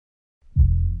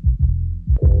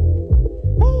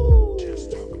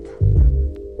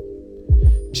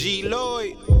G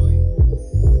Lloyd,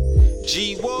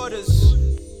 G Waters,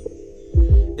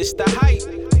 it's the hype.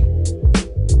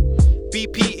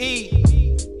 BPE,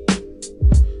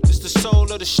 it's the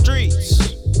soul of the streets.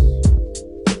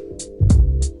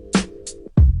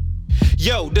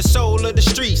 Yo, the soul of the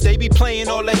streets, they be playing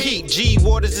all the heat. G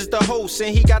Waters is the host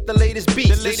and he got the latest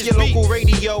beats. This your local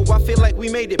radio, I feel like we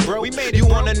made it, bro. You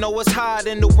wanna know what's hot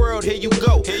in the world, here you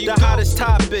go. The hottest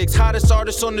topics, hottest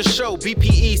artists on the show.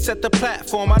 BPE set the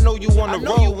platform, I know you wanna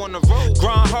roll.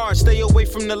 Grind hard, stay away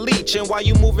from the leech. And while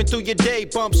you moving through your day,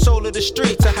 bump soul of the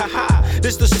streets.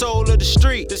 This the soul of the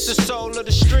street. This the soul of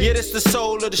the street. Yeah, this the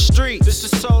soul of the street. This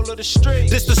the soul of the street.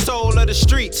 This the soul of the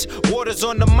streets. Waters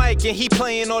on the mic and he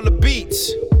playing all the beats.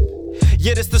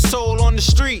 Yeah, this the soul on the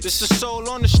street. This the soul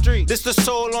on the street. This the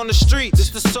soul on the street. This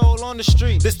the soul on the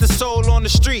street. This the soul on the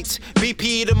streets.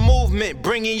 BPE the movement,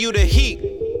 bringing you the heat.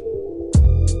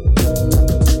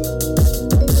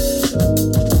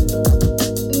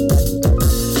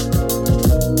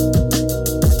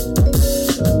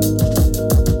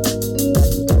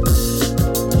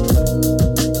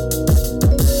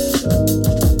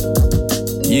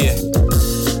 Yeah.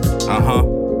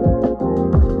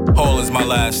 Hall is my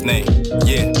last name.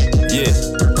 Yeah.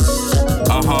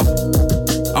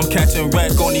 I'm catching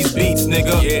wreck on these beats,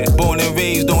 nigga. Yeah. Born and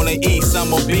raised on the east,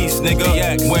 I'm a beast,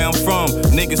 nigga. Where I'm from,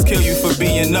 niggas kill you for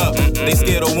being up. They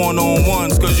scared of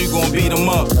one-on-ones, cause you gon' beat them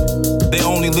up. They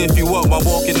only lift you up by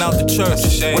walking out the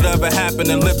church. Whatever happened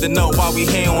and lifting up while we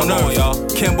here on earth.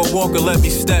 Kemba Walker, let me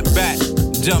step back.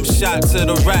 Jump shot to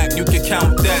the rack, you can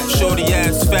count that. Shorty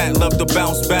ass fat, love to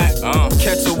bounce back.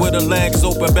 Catch her with her legs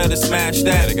open, better smash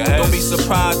that. Don't be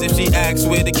surprised if she asks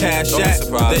where the cash at.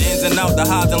 The ins and outs, the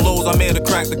highs and lows, I'm here to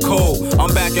crack the code. I'm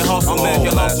back in hustle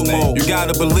mode. You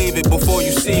gotta believe it before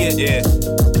you see it.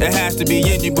 It has to be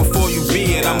in you before you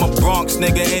be it. I'm a Bronx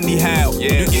nigga anyhow.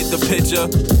 You get the picture.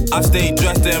 I stay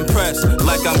dressed to impress,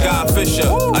 like I'm Guy Fisher.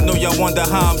 I know y'all wonder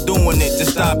how I'm doing it,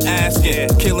 just stop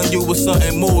asking. Killing you with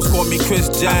certain moves, call me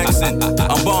Chris Jackson.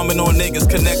 I'm bombing on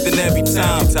niggas, connecting every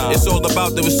time. It's all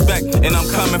about the respect, and I'm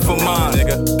coming for mine.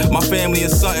 My family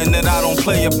is something that I don't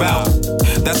play about.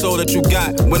 That's all that you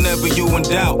got whenever you in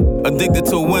doubt. Addicted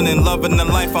to winning, loving the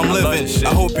life I'm living.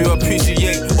 I hope you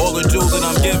appreciate all the jewels that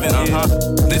I'm giving.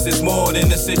 This is more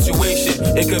than a situation.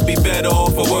 It could be better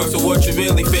off or worse, or what you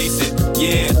really facing.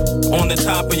 Yeah, on the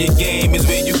top of your game is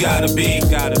where you gotta be.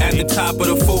 At the top of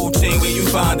the food chain, where you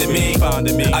finding me.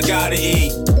 I gotta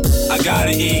eat. I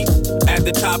gotta eat. At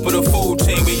the top of the food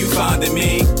chain, where you finding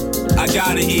me. I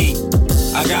gotta eat.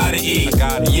 I gotta eat.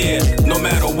 Yeah, no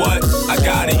matter what, I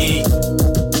gotta eat.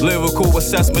 Lyrical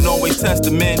assessment, always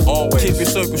testament. Keep your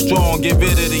circle strong, get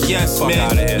rid of the yes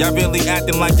men. Y'all really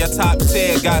acting like y'all top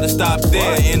tier, gotta stop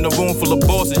there. In the room full of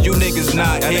bosses, you niggas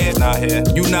not here.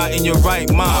 You not in your right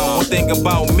mind. One thing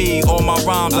about me, all my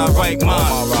rhymes, I write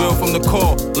mine. Real from the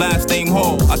core, last name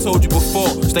Hall. I told you before,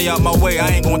 stay out my way, I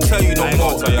ain't gonna tell you no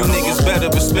more. You niggas better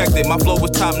respect it. My flow is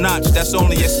top notch, that's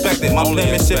only expected. My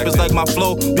penmanship is like my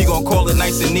flow, we gon' call it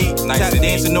nice and neat. Tap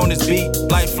dancing on this beat,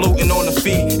 like floating on the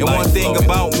feet. And one thing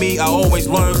about me, I always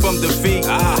learn from defeat.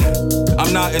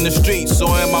 I'm not in the streets, so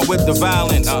am I with the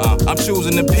violence. I'm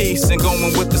choosing the peace and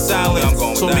going with the silence.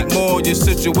 So make more of your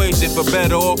situation for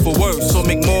better or for worse. So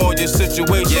make more of your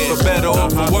situation for better or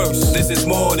for worse. This is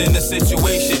more than a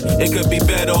situation. It could be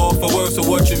better or for worse, or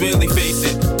what you really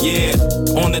facing. Yeah,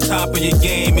 on the top of your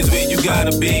game is where you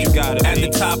gotta be. At the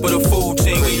top of the food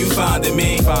chain, where you finding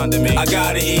me. I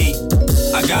gotta eat.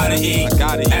 I gotta eat.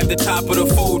 At the top of the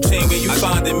food chain, where you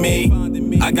finding me.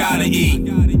 I gotta eat.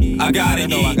 I gotta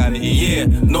eat. Yeah,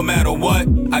 no matter what,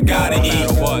 I gotta eat.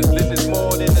 This is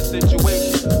more than a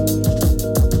situation.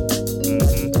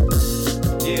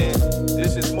 Yeah,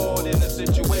 this is more than a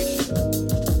situation.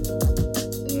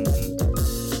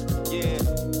 Yeah,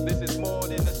 this is more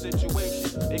than a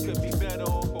situation. It could be better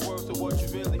or for worse, or what you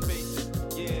really facing.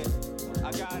 Yeah,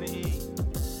 I gotta eat.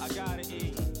 I gotta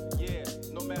eat. Yeah,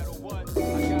 no matter what,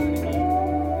 I gotta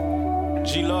eat.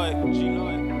 G Lloyd.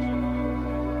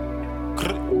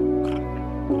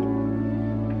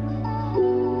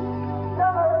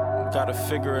 Gotta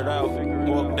figure it out.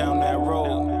 Walk down that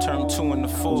road, turn 2 into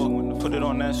 4, put it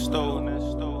on that stove.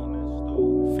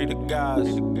 Free the guys,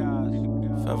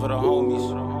 forever the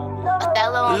homies.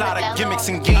 A lot of gimmicks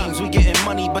and games, we getting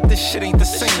money, but this shit ain't the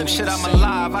same. Shit, I'm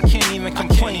alive, I can't even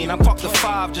complain. I parked the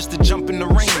 5 just to jump in the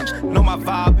range. Know my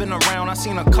vibe, been around, I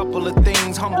seen a couple of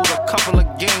things, humbled a couple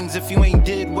of games. If you ain't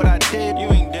did what I did,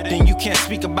 then you can't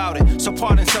speak about it. So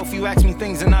pardon self, you ask me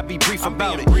things and I be brief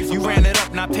about it. You ran it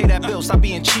up, now pay that bill, stop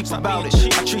being cheap about it.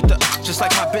 I treat the just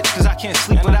like my bitch, cause I can't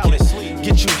sleep without it.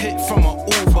 Get you hit from a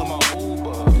Uber.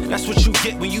 That's what you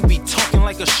get when you be talking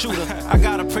like a shooter. I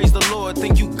gotta praise the Lord,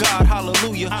 thank you God,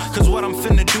 hallelujah. Cause what I'm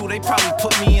finna do, they probably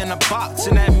put me in a box,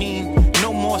 and that mean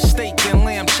no more steak and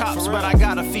lamb chops. But I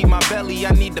gotta feed my belly,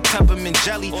 I need the peppermint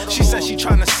jelly. She said she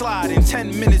tryna slide, in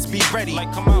 10 minutes be ready.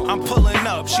 I'm pulling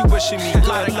up, she wishing me good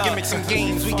luck. Gimmicks and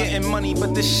games, we getting money,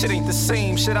 but this shit ain't the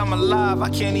same. Shit, I'm alive, I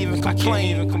can't even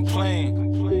complain.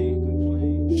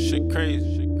 Shit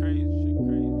crazy.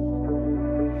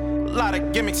 A lot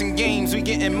of gimmicks and games, we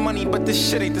getting money, but this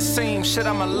shit ain't the same. Shit,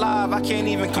 I'm alive, I can't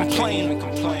even complain.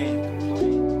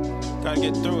 Gotta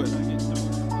get through it.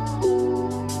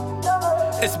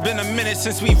 It's been a minute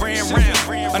since we ran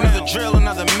round. Another drill,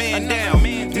 another man down.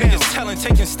 Niggas telling,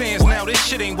 taking stands now. This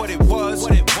shit ain't what it was.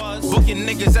 Booking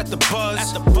niggas at the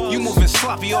buzz. You moving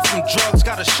sloppy off some drugs.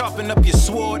 Gotta sharpen up your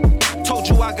sword. Told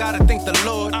you I gotta thank the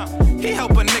Lord. He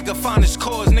help a nigga find his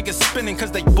cause. Niggas spinning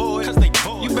cause they bored.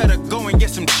 You better go and get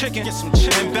some chicken.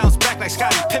 And bounce back like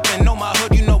Scottie Pippen. Know my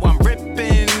hood, you know I'm ripping.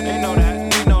 They know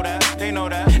that, they know that, they know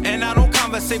that. And I don't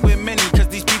conversate with many cause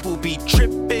these people be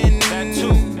tripping. That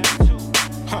too.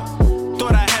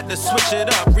 Thought I had to switch it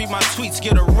up. Read my tweets,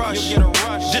 get a rush.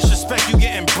 Disrespect, you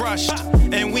getting brushed.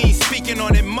 And we ain't speaking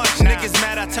on it much. Niggas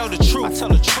mad, I tell the truth.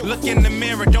 Look in the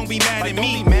mirror, don't be mad at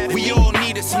me. We all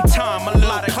needed some time, a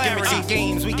lot of clarity.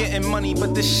 Games, we getting money,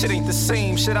 but this shit ain't the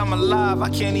same. Shit, I'm alive, I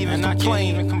can't even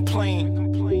complain.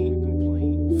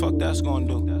 Fuck that's gonna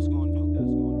do.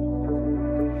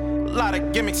 A lot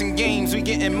of gimmicks and games, we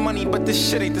getting money, but this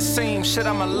shit ain't the same. Shit,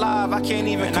 I'm alive, I can't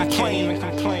even complain.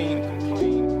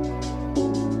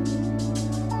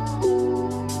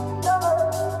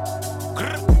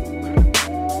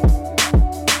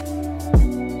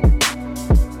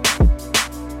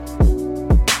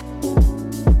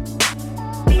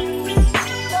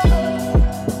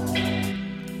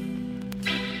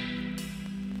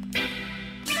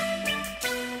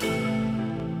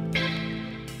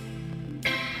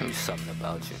 Something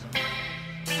about you.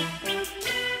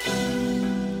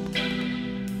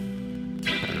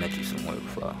 I met you somewhere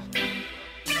before.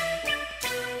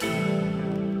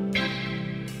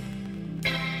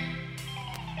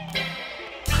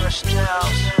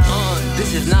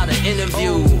 This is not an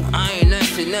interview. I ain't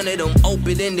answering none of them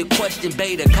open-ended question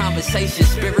beta conversation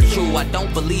spiritual. I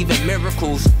don't believe in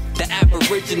miracles. The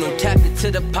aboriginal tapped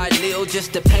into the pineal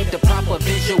just to paint the proper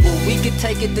visual. We could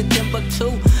take it to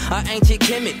Timbuktu, our ancient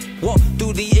Kemet. Walk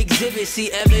through the exhibit,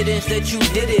 see evidence that you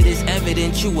did it. It's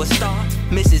evident you a star,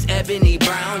 Mrs. Ebony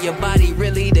Brown. Your body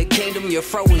really the kingdom, your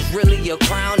fro is really your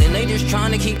crown. And they just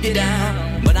trying to keep you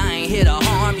down, but I ain't here to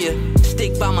harm you.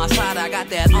 Stick by my side, I got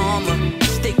that armor.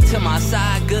 Stick to my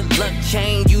side, good luck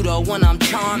chain, you the one I'm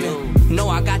charming. No,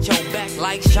 I got your back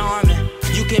like Charmin.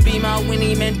 You can be my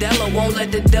Winnie Mandela, won't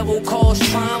let the devil cause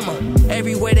trauma.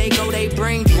 Everywhere they go, they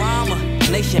bring drama.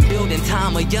 Nation building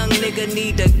time, a young nigga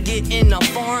need to get in the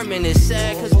farm. And it's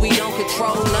sad cause we don't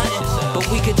control nothing,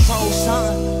 but we control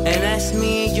something, and that's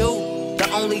me and you. The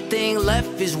only thing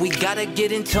left is we gotta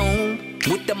get in tune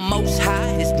with the Most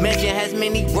High. His mansion has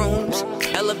many rooms.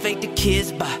 Elevate the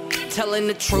kids by telling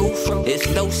the truth. It's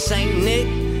no Saint Nick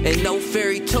and no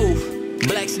fairy tooth.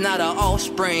 Black's not an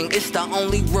offspring, it's the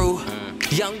only rule.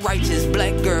 Young righteous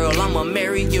black girl, I'ma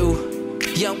marry you.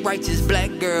 Young righteous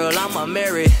black girl, I'ma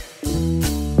marry.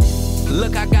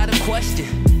 Look, I got a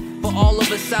question for all of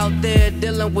us out there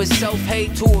dealing with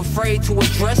self-hate, too afraid to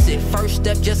address it. First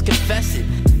step, just confess it.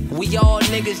 We all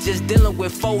niggas just dealing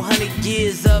with 400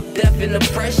 years of death and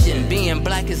oppression. Being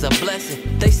black is a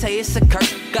blessing, they say it's a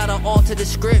curse. Gotta alter the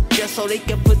script just so they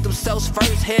can put themselves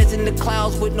first. Heads in the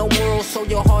clouds with no morals, so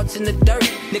your heart's in the dirt.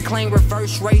 They claim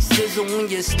reverse racism when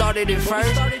you started it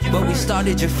first, but we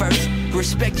started you first.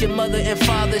 Respect your mother and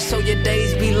father so your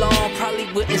days be long. Probably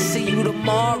wouldn't see you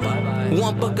tomorrow.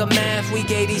 One book of math we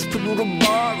gave these people to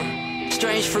borrow.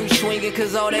 Strange fruit swinging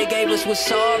cause all they gave us was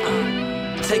sorrow.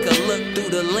 Take a look through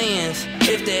the lens.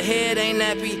 If the head ain't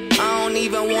nappy, I don't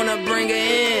even wanna bring her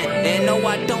in. And no,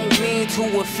 I don't mean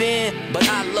to offend, but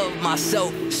I love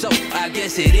myself, so I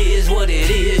guess it is what it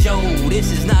is. Yo,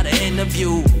 this is not an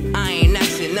interview. I ain't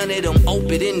asking none of them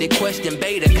open-ended question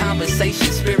beta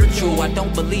conversation spiritual. I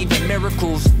don't believe in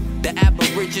miracles. The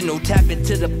aboriginal tap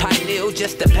into the pineal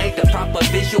just to paint the proper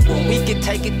visual. We can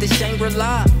take it to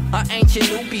Shangri-La, or ancient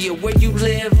Nubia, where you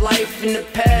live life in the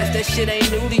past. That shit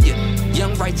ain't new to you.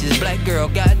 Young righteous black girl,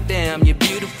 goddamn, you're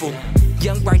beautiful.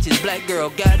 Young righteous black girl,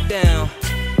 goddamn.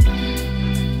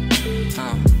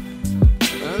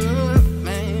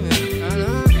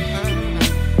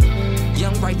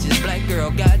 Young righteous black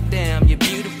girl, goddamn, you're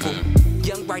beautiful.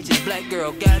 Young righteous black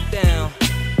girl, goddamn.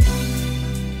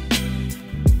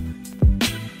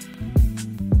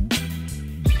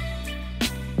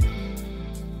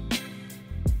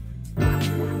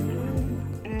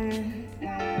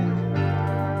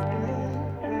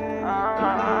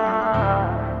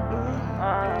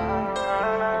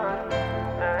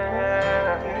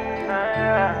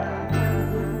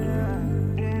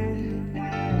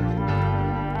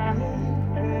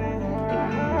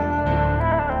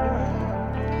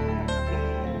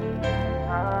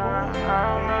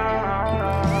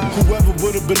 Never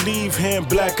would've believed him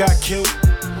black I killed.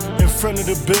 In front of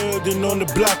the building on the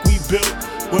block we built.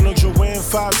 When on Joanne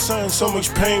 5 sons, so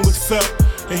much pain was felt.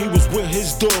 And he was with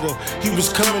his daughter, he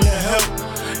was coming to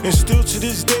help. And still to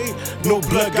this day, no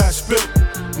blood got spilt.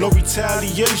 No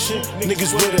retaliation,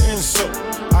 niggas with an insult.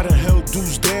 I done held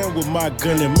dudes down with my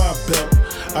gun in my belt.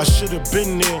 I should've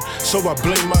been there, so I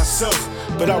blame myself.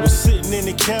 But I was sitting in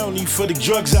the county for the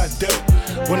drugs I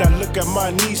dealt. When I look at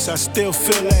my niece, I still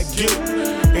feel that guilt.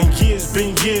 And years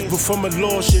been years, but from a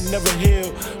loss shit never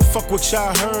heal. Fuck what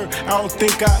y'all heard, I don't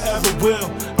think I ever will.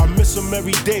 I miss him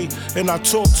every day, and I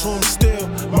talk to him still.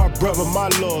 My brother, my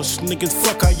loss, niggas,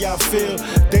 fuck how y'all feel.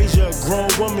 Deja, a grown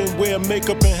woman, wear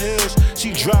makeup and heels.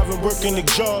 She driving, working the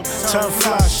job, time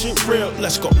fly, shit real,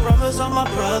 let's go. Brothers are my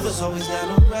brothers, always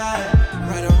down to ride.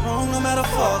 Right or wrong, no matter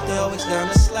fault, they're always down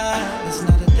to slide. It's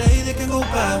not a day that can go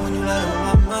by when you let on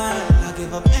my mind. I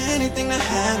give up anything to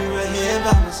have you right here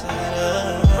by my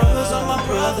side. Brothers are my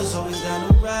brothers, always down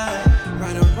to ride.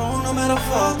 Right or wrong, no matter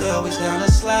fault, they're always down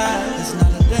to slide. It's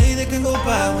not a day that can go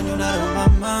by when you're not on my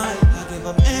mind. I give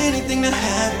up anything to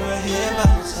have you right here by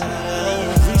my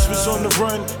side. Reese was on the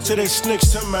run till they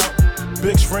snitched him out.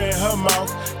 Bix ran her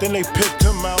mouth, then they picked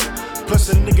him out. Plus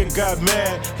a nigga got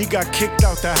mad, he got kicked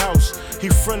out the house. He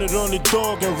fronted on the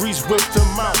dog and Reese whipped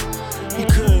him out. He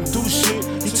couldn't do shit,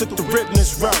 he took the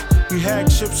witness route. He had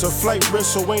chips, a flight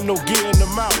risk, so ain't no getting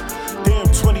them out. Damn,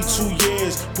 22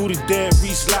 years, booty dead,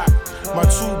 Reese locked. My 2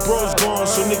 bros gone,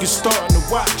 so niggas starting to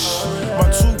watch. My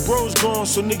 2 bros gone,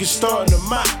 so niggas starting to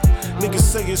mock. Niggas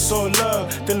say it's all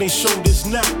love, then they show this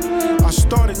not. I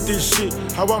started this shit,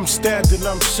 how I'm stabbed and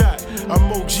I'm shot.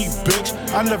 I'm OG, bitch,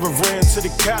 I never ran to the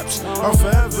cops. I'm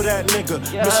forever that nigga,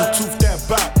 miss a tooth that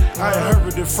bop. I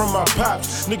inherited it from my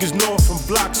pops, niggas know it from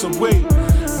blocks away.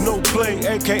 No play,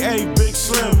 aka Big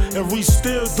Slim, and we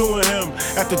still doing him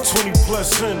at the 20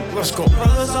 plus in. Let's go.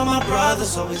 Brothers are my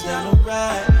brothers, always down to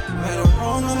ride. Right or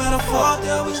wrong, no matter fault,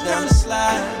 they're always down to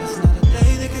slide. It's not a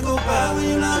day that can go by when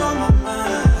you're not on my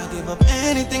mind. I give up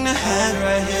anything to have you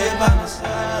right here by my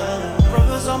side.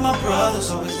 Brothers are my brothers,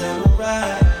 always down to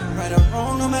ride. Right or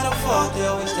wrong, no matter fault, they're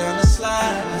always down to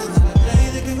slide. It's not a day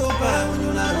that can go by when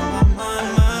you're not on my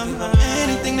mind. I give up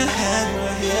anything to have you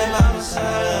right here by my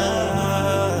side.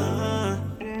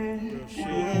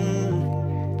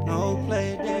 No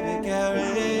play, David Gary.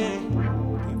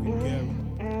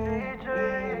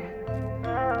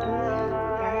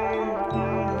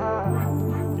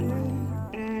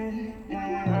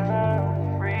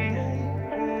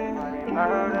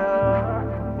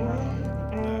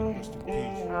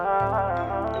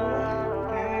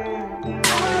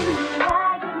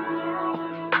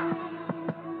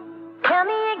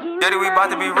 Daddy, we about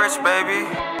to be rich, baby.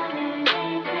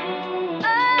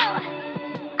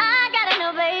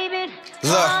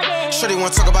 Look, shorty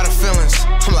wanna talk about her feelings.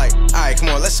 I'm like, alright, come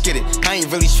on, let's get it. I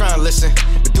ain't really trying to listen,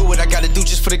 but do what I gotta do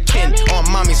just for the kid. On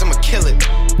mommies, I'ma kill it.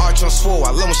 Arch on swole,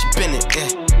 I love when she bend it, yeah.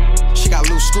 She got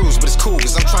loose screws, but it's cool,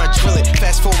 cause I'm trying to drill it.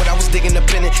 Fast forward, I was digging up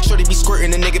in it. Shorty be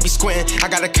squirting, the nigga be squinting. I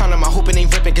gotta count on my hoop, it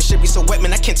ain't ripping, cause shit be so wet,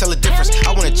 man, I can't tell the difference.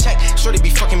 I wanna check, shorty be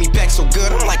fucking me back so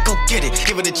good. I'm like, go get it,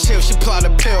 give it a chill, she pull out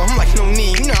a pill. I'm like, no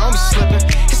need, you know I'm slipping.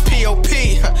 It's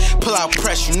P.O.P. Pull out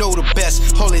press, you know the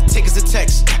best. Hold it, take as a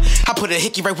text. I put a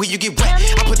hickey right where you get wet.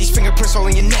 I put these fingerprints all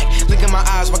in your neck. Look in my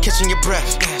eyes while catching your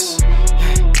breath. Yes.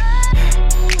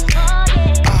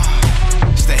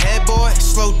 It's the head boy,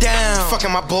 slow down.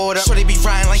 Fucking my board up. Shorty be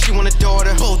riding like she want a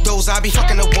daughter. Bulldoze, I be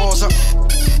fucking the walls up.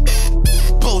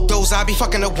 Bulldoze, I be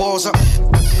fucking the walls up.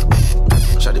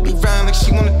 Shorty be riding like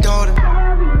she want a daughter.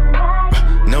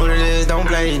 Know what it is, don't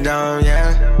play it down,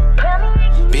 yeah.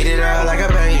 Beat it out like a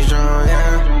bass drum,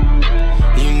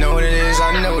 yeah. You know what it is,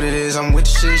 I know what it is. I'm with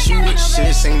the shit, you with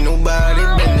the shit. Ain't nobody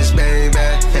business, baby.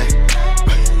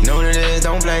 Know what it is,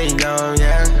 don't play it down,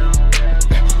 yeah.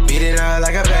 Beat it out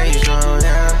like a bass drum,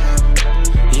 yeah.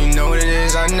 You know what it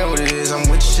is, I know what it is. I'm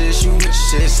with the shit, you with the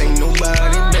shit. Ain't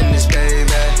nobody business,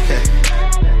 baby.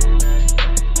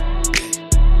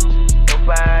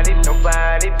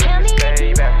 Nobody business,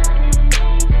 baby.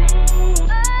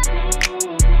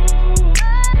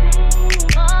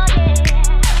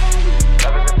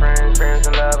 Friends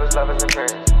and lovers, lovers and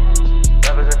friends.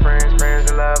 Lovers and friends, friends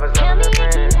and lovers, lovers and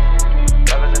friends.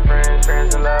 Lovers and friends,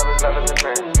 friends and lovers, lovers and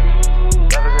friends.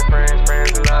 Lovers and friends,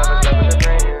 friends and lovers, lovers and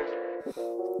friends.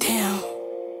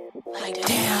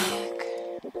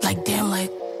 Damn, like,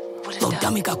 little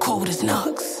dummy got caught with his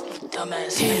knocks.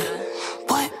 Dumbass. Damn,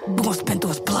 what? We gon' spin through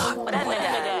his block.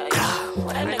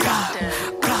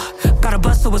 Got a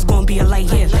bus, so it's gon' be a light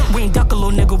here. We ain't duck a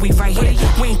little nigga, we right here.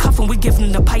 We ain't cuffin', we giving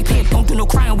him the pipe here. Don't do no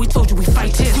crying, we told you we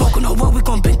fight here. Smoking on what, we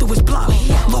gon' bend through his block.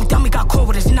 Little dummy got caught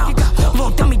with his knock.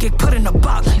 Little dummy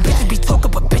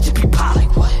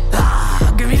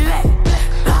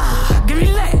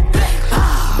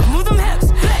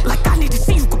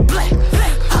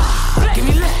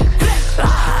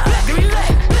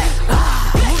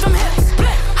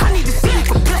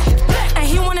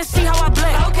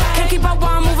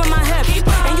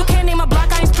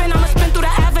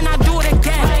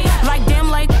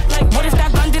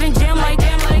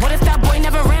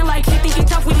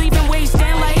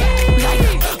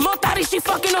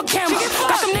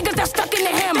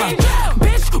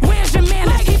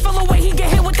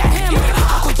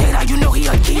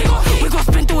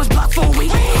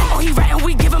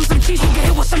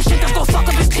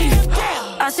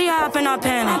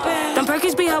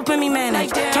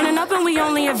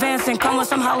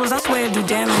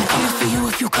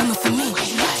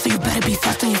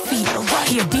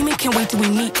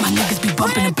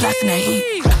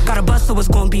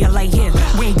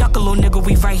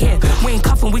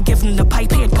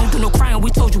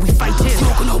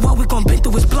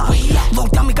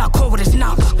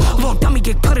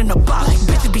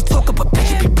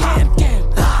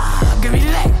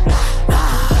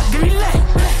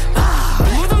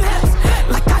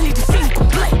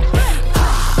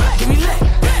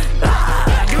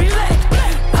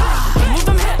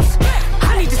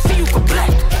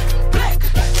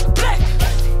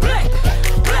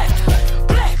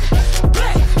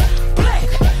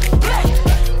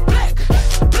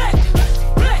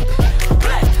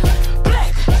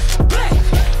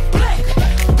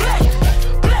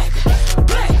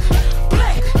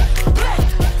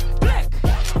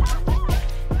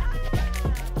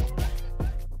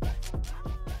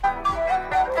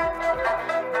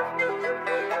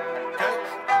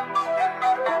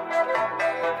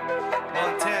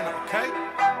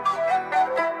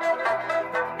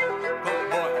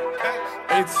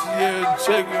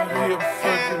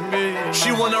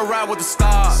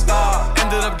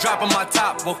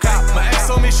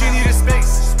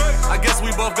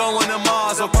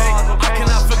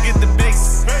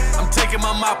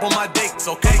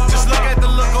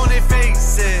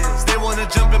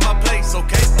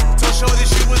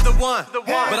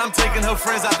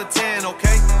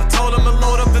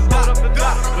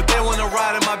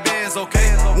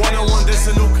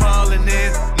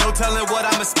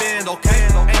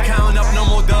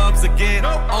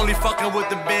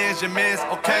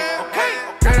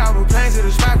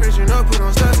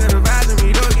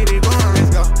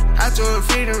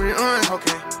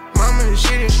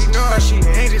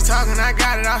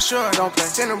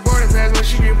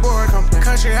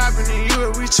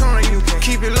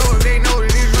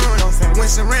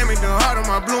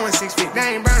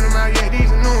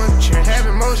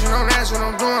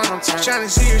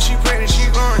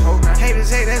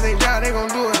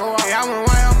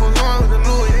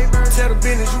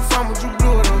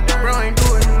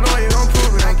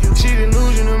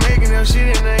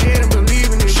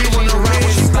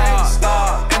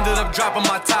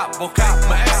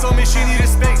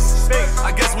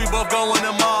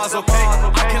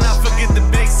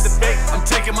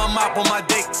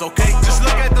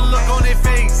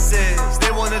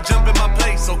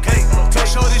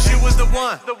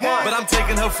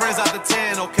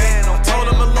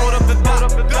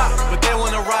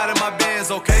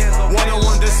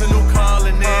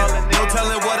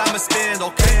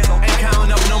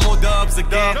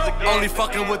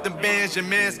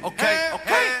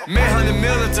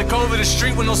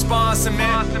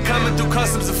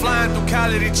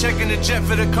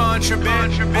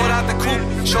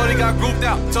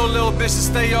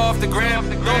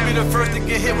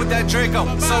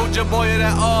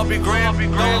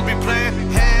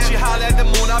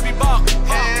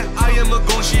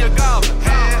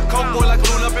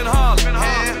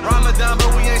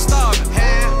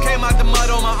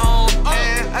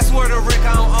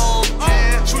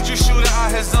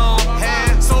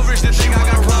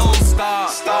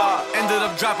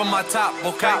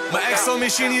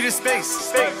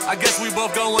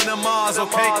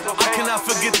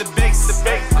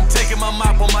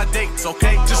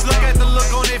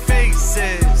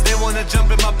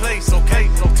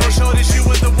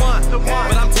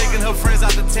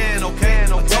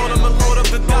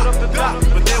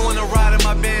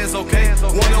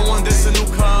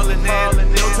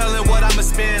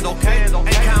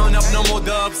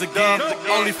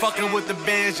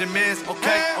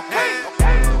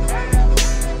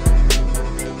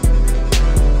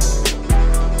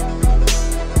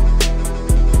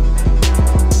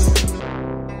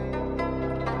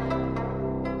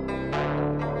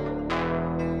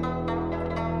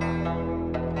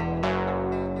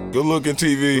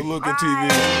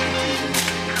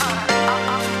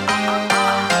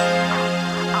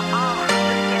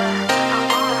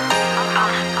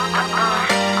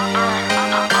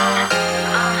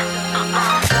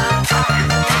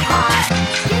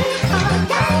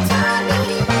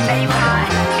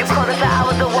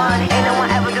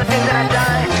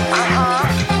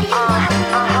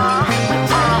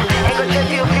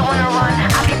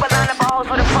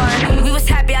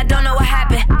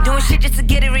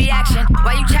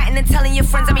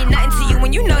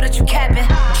that you capping.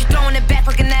 She throwing it back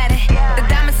looking at it. The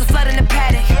diamonds are flooding the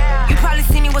paddock. You probably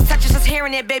see me with touches just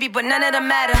hearing it, baby, but none of them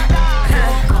matter.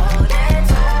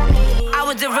 I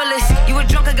was the realest. You were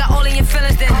drunk and got all in your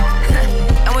feelings then.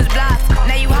 And was blocked.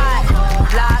 Now you hot.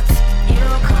 Blocked.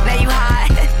 Now you hot.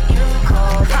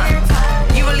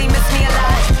 You really miss me a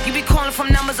lot. You be calling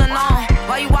from numbers unknown.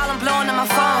 Why you while I'm blowing on my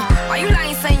phone? Why you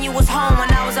lying saying you was home when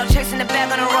I was out chasing the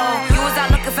bag on the road? You was out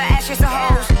looking for ashes and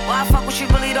hoes. Why I fuck what you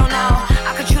really don't know?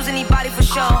 I could choose anybody for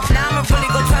sure. Now I'ma really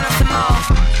go turn up some more.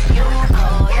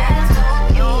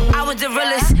 I was the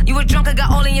realest. You were drunk and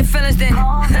got all in your feelings then.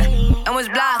 And was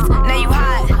blocked. Now you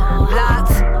hot.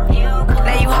 Blocked.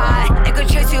 Now you hot. It could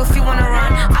chase you if you wanna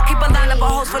run. I keep a line up of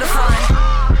hoes for the fun.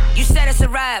 You said it's a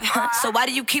rap, so why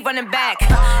do you keep running back?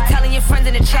 Telling your friends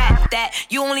in the chat that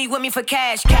you only with me for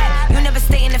cash, cat. You never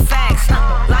stay in the facts,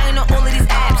 lying on all of these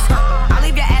apps. I'll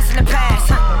leave your ass in the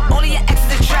past. All of your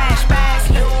exes are trash bags.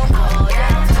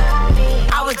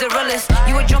 I was the realest.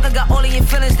 You were drunk and got all of your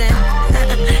feelings then.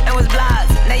 And was blocked.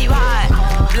 Now you hot.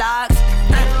 Blocked.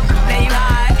 Now you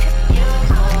hot.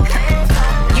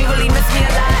 You really miss me a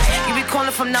lot. You be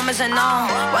calling from numbers unknown.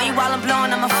 Why you while I'm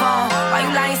blowing on my phone? Why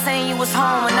you lying saying you was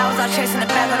home when I was out chasing the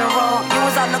bag on the road? You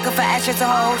was out looking for ashes and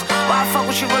hoes. Why I fuck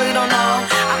what you really don't know?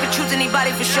 I could choose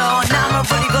anybody for sure. Now I'ma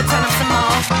really go turn up some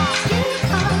more.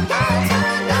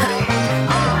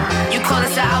 You call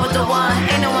and say I was the one.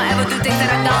 Ain't no one ever do things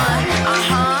that I done.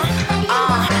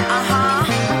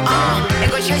 They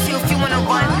gon' chase you if you wanna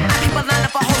run. I keep a line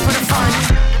up a hole for the fun.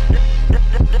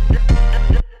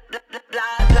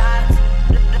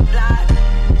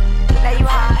 Now you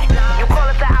high. You call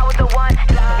and say I was the one.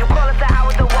 You call and say I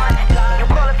was the one. You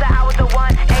call and say I was the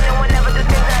one. Ain't no one ever do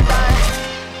things that I done.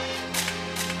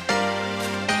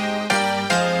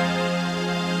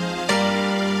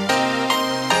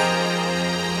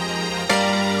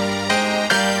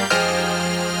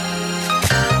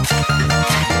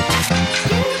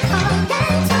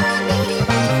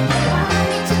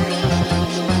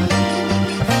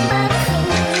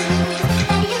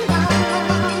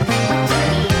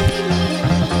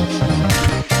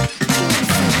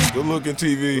 Good looking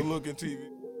TV. Good looking TV.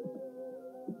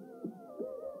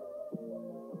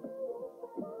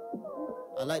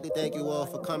 I'd like to thank you all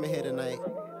for coming here tonight.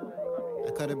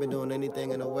 I could have been doing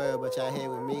anything in the world, but y'all here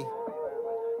with me.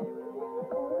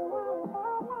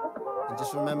 And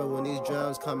just remember when these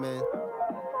drums come in,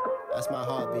 that's my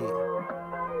heartbeat.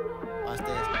 Watch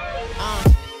this.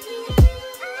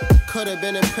 Could have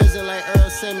been in prison like Earl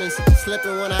Simmons.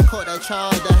 Slipping when I caught that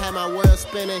charge that had my world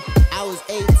spinning. I was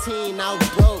 18, I was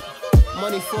broke.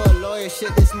 Money for a lawyer,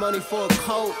 shit, this money for a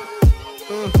coat.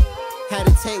 Had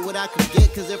to take what I could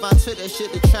get, cause if I took that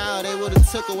shit to trial, they would've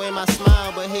took away my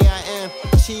smile. But here I am,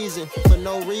 cheesing for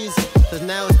no reason. Cause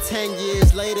now it's 10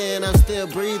 years later and I'm still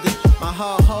breathing. My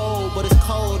heart whole, but it's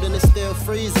cold and it's still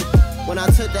freezing. When I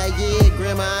took that year,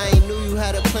 Grandma, I ain't knew you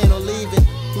had a plan on leaving.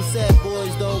 Who said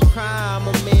boys don't cry, I'm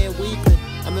a man weeping.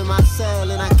 I'm in my cell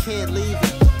and I can't leave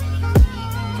it.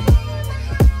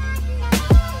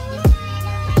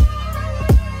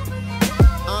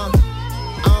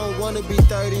 I don't wanna be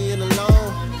 30 and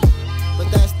alone, but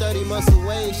that's 30 months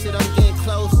away, shit, I'm getting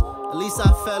close. At least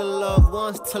I fell in love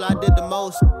once till I did the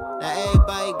most. Now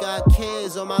everybody got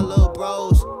kids on my little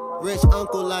bros. Rich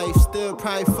uncle life, still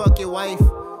probably fuck your wife.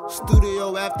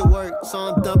 Studio after work, so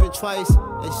I'm dumping twice.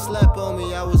 They slept on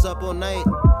me, I was up all night.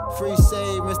 Free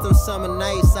save, missed them summer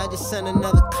nights, I just sent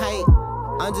another kite.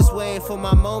 I'm just waiting for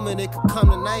my moment, it could come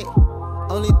tonight.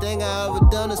 Only thing I ever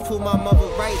done is prove my mother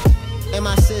right. And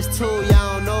my sis too,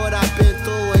 y'all don't know what I've been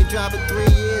through. Ain't dropping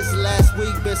 3 years, last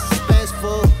week been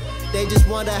suspenseful. They just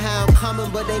wonder how I'm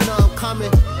coming, but they know I'm coming.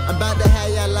 I'm about to have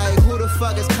y'all like, who the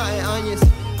fuck is cutting onions?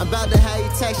 I'm about to have you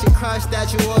text your crush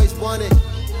that you always wanted.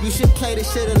 You should play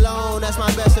this shit alone, that's my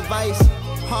best advice.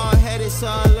 Hard-headed, so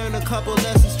I learned a couple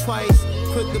lessons twice.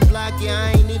 Quick to block you,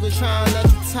 I ain't even trying to let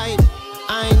you type.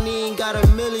 I ain't even got a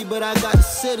milli, but I got the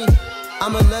city.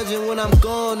 I'm a legend when I'm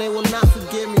gone, they will not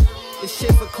forget me. This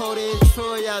shit for Cody and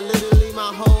Troy, I literally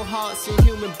my whole heart's in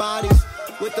human bodies.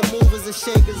 With the movers and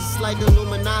shakers, it's like the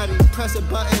Illuminati. Press a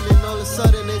button and all of a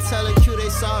sudden they telling Q they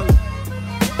sorry.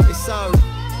 They sorry.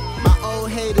 My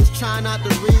old haters try not to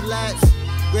relapse.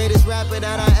 Greatest rapper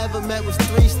that I ever met was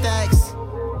 3 Stacks.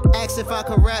 Asked if I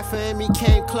could rap for him, he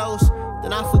came close.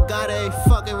 Then I forgot every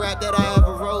fucking rap that I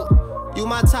ever wrote. You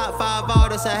my top 5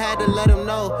 artists, I had to let them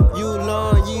know. You,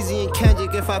 Lauren, Yeezy, and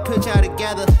Kendrick, if I put y'all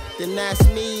together, then that's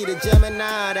me, the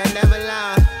Gemini that never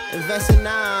lie. Investing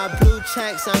now, blue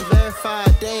checks, I'm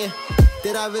verified. Damn,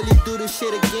 did I really do this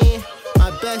shit again?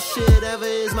 My best shit ever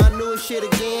is my newest shit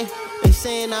again. They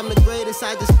saying I'm the greatest,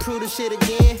 I just prove the shit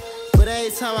again. But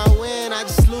every time I win, I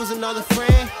just lose another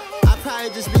friend. I probably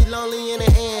just be lonely in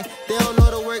the end. They don't know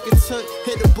the work it took.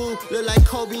 Hit the booth, look like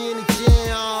Kobe in the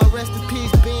gym. Oh, rest in peace,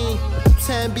 Bean.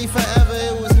 10B forever,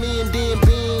 it was me and D and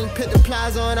Bean. Put the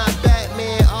plaza on our back,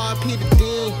 man. RP the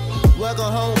Dean.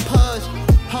 Welcome home, Pudge.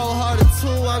 Wholehearted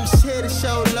too, I'm just here to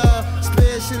show love.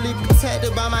 Spiritually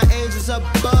protected by my angels up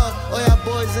above. Oh, y'all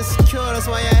boys insecure, that's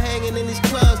why y'all hanging in these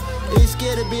clubs. And you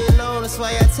scared to be alone, that's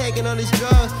why y'all taking all these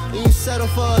drugs. And you settle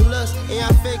for a lust, and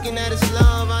y'all faking that it's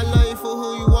love. I love you for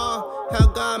who you are. How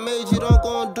God made you, don't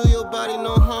go and do your body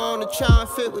no harm. To try and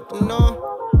fit with the norm.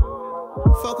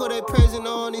 Fuck what they praising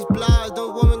on these blogs.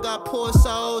 Them women got poor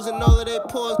souls, and know that they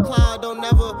poor as cloud. Don't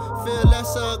never feel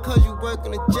lesser, cause you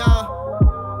working a job.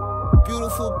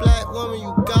 Beautiful black woman,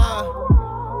 you God.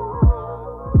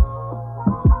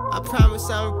 I promise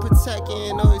I'ma protect you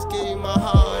and always give you my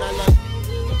heart. I love you.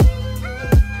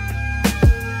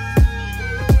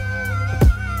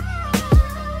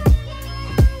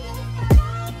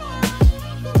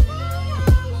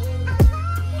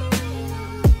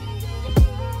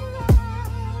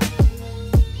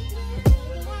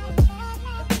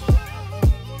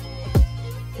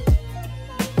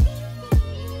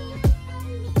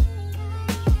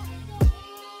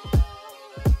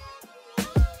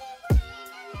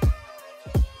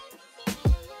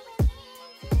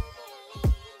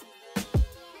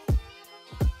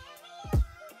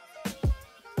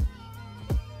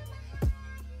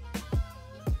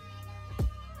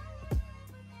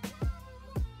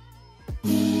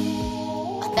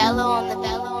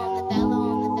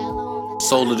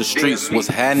 Soul of the streets, what's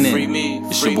happening?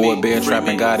 It's your boy Bear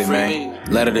Trappin' Gotti, man.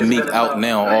 Letter to Meek out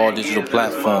now on all digital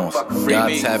platforms. Y'all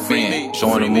tap in,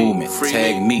 join the movement.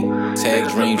 Tag Meek, tag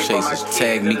Dream Chasers,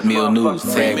 tag Meek Mill News,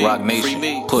 tag Rock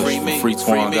Nation. Push for Free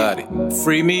Twan Gotti.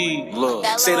 Free me. Look,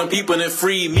 say them people that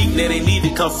free Meek, now they need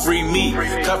to come free me.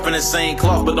 Cut from the same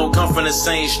cloth, but don't come from the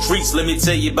same streets. Let me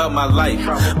tell you about my life.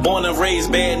 Born and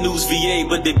raised, bad news VA,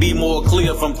 but they be more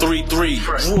clear from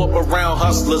 3-3. Grew up around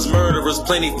hustlers, murderers,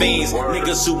 plenty fiends.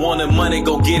 Niggas who wanted money,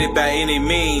 go get it by any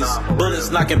means. Bullets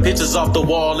knocking pictures off the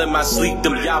wall in my sleep.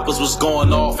 Them yappers was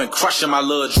going off and crushing my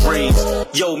little dreams.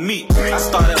 Yo, Meek, I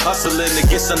started hustling to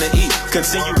get something to eat.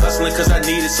 Continue hustling cause I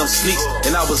needed some sneaks,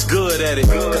 and I was good at it.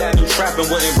 Cause I knew trapping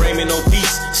wouldn't bring me no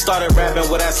peace. Started rapping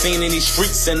what I seen in these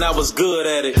streets, and I was good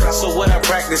at it. So what I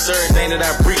practiced, everything that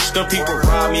I preached. Them people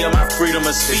robbed me of my freedom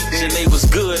of speech, and they was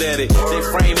good at it. They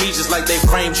framed me just like they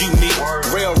framed you, Meek.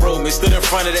 Railroad me, stood in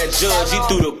front of that judge, he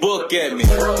threw the book at me.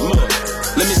 Look,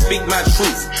 let me speak my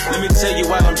truth. Let me tell you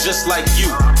why I'm just like you.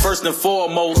 First and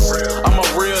foremost, I'm a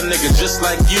real nigga just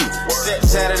like you. Set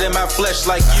tatted in my flesh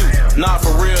like you. Not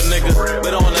for real, nigga.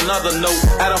 But on another note,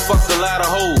 I done fucked a lot of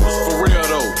hoes. For real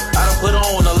though, I done put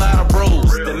on a lot of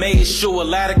bros that made sure a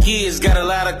lot of kids got a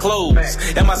lot of clothes.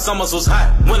 And my summers was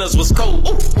hot, winters was cold.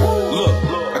 Ooh.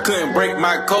 Look, I couldn't break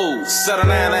my code. Settle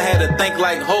down, I had to think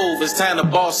like Hove. It's time to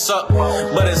boss up.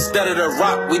 But instead of the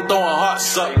rock, we throwing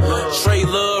hearts up. Trey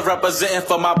Love representing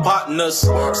for my partners.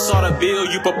 Saw the bill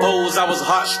you proposed, I was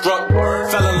heartstruck.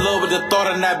 Fell in love with the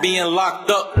thought of not being locked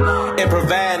up. And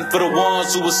providing for the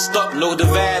ones who was stuck. No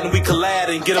dividing, we collide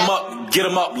and get them up. Get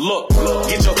him up, look.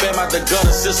 Get your fam out the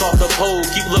gutter, sits off the pole.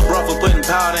 Keep Lil' Bro from putting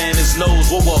powder in his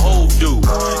nose. What will Hov do?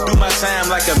 Do my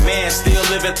time like a man, still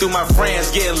living through my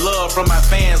friends. Getting love from my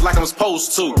fans like I'm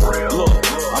supposed to. Look,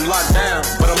 I'm locked down,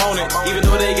 but I'm on it. Even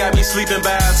though they got me sleeping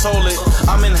by a toilet.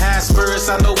 I'm in high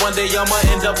spirits, I know one day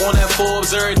I'ma end up on that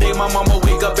Forbes. Every day my mama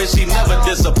wake up and she never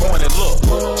disappointed.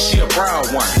 Look, she a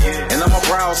proud one, and I'm a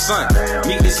proud son.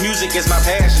 Meek, this music is my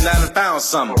passion, I done found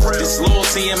something. This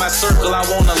loyalty in my circle, I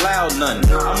won't allow none.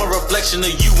 I'm a reflection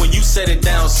of you when you set it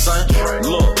down, son.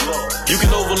 Look, you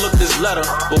can overlook this letter,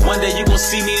 but one day you gon'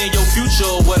 see me in your future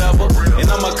or whatever. And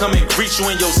I'ma come and greet you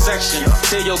in your section.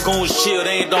 Tell your goons chill,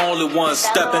 they ain't the only ones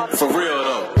stepping. For real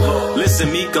though.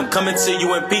 Listen, Meek, I'm coming to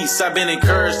you in peace. I've been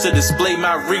encouraged to display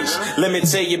my reach. Let me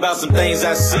tell you about some things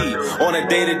I see on a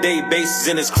day-to-day basis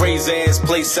in this crazy ass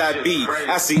place I be.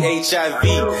 I see HIV,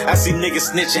 I see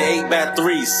niggas snitching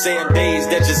 8x3. Sad days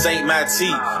that just ain't my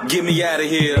tea. Get me out of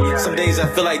here. Some days I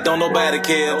feel like don't nobody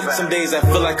care. Some days I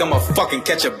feel like I'ma fucking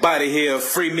catch a body here.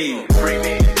 Free me, free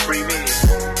me, free me.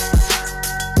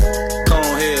 Come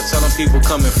on here, tell them people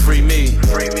come and free me.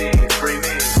 Free me, free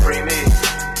me, free me.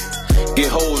 Get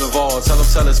hold of all, tell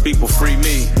us people free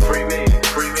me. Free me,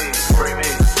 free me, free me.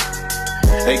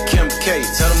 Hey Kim K,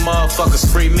 tell them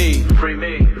motherfuckers free me. Free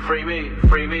me, free me,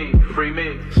 free me, free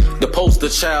me. The poster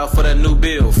child for that new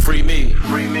bill, free me.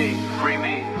 Free me, free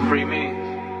me, free me.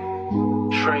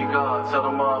 Trey God, tell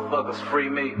them motherfuckers free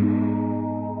me.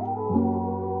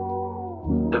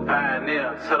 The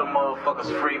pioneer, tell them motherfuckers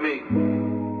free me.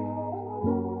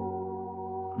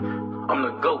 I'm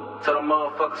the GOAT. Tell them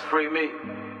motherfuckers free me.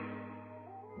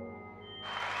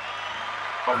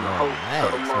 I'm the host.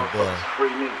 Tell them motherfuckers free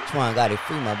me. Twan Gotti,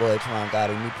 free my boy Twan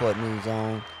Gotti, Newport News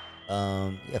Zone.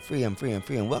 Free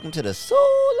him. Welcome to the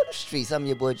soul of the streets. I'm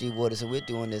your boy G Waters, and we're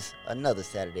doing this another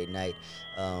Saturday night.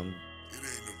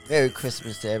 Merry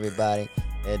Christmas to everybody.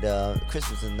 And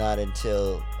Christmas is not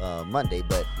until Monday,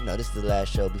 but you know, this is the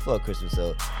last show before Christmas,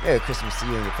 so Merry Christmas to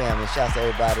you and your family. Shouts to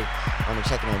everybody on the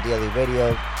Checking On Daily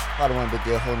Radio. Part of One Big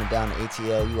Deal holding down the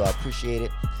ATL. You all appreciate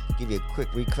it. Give you a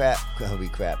quick recap,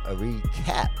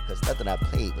 because nothing I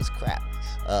played was crap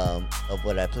of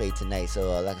what I played tonight.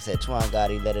 So like I said, Twan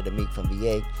Gotti, Letter to Meek from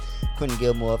VA, Quentin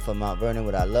Gilmore from Mount Vernon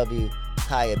with I Love You,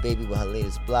 Kaya Baby with her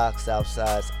latest block,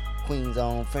 Southside Queen's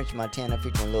Own, French Montana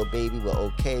featuring Lil Baby with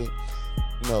OK.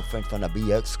 You know, French from the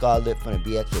BX, Scarlet from the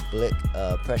BX with Blick,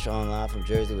 Pressure Online from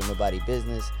Jersey with Nobody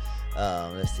Business.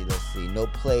 Let's see, No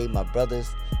Play, My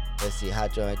Brothers. Let's see,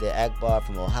 Hot Joint right there, Akbar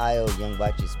from Ohio, Young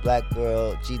Righteous Black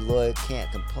Girl, G Lloyd,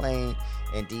 Can't Complain,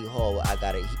 and D Hall with I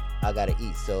Gotta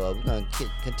Eat. So we're gonna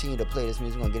continue to play this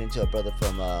music. We're gonna get into a brother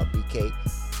from BK.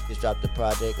 Just dropped the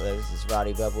project. This is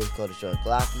Roddy Rebel. He's called the show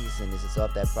Glockies, and this is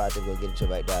off that project. We'll get into it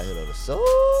right down here on the soul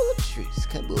of the streets.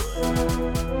 Come on.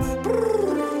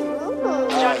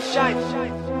 Shine.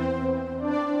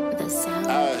 The sound.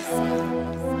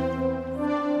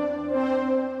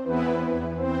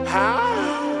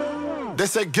 They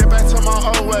said get back to my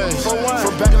old ways. From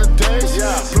back in the days.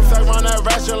 Blue flag run that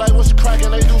ratchet like what's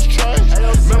cracking, they do straight.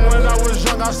 Remember when I was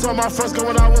young, I saw my first gun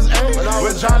when I was 8.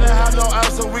 When John didn't have no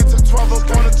ounce, so we took 12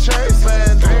 up on the chase.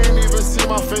 Man, they ain't even see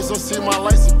my face or see my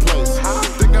license plates.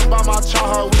 Thinking about my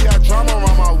childhood, we had drama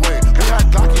around my way. We had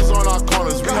Glockies on our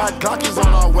corners, we had Glockies on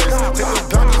our waist. Take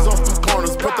the Glockies off the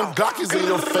corners, put them Glockies in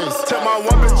your face. Take my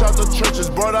one bitch out the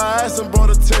trenches, brought her ass and brought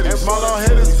her titties. My little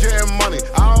hitters getting money,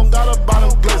 I don't got a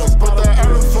bottom glizzy. Put the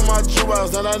Aaron for my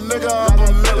jewels, now that nigga up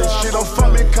a million. She don't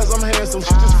fuck me cause I'm handsome,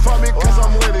 she just fuck me cause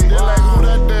I'm witty. They like, who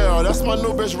that there? That's my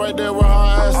new bitch right there with her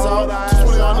ass out.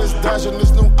 220 on this dash and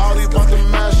this new Audi about to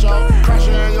mash out.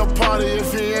 Crasher in your party,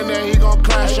 if he in there, he gon'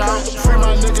 clash out. Free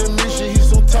my nigga Misha, he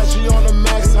so touchy on the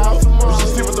max out. Used to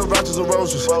sleep with the ratchets and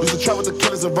roaches, used to trap with the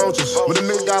killers and roaches. When the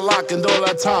nigga got locked and all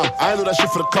that time, I ain't do that shit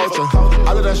for the culture.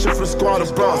 I do that shit for the squad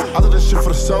of bros, I do that shit for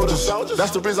the soldiers.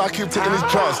 That's the reason I keep taking these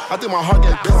drugs. I think my heart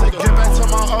get busy. Get back to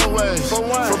my old ways. From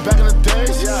back in the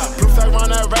days. Blue flag run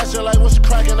that ratchet like what's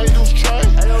cracking, they do straight.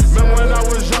 Remember when I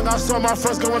was young, I saw my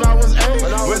first gun when I was 8.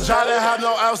 When John didn't have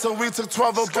no ounce, so we took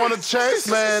 12 up on the chase.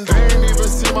 Man, they ain't even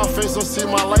see my face or see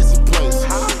my license plates.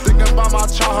 Thinking about my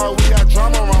childhood, we had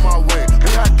drama around my way. We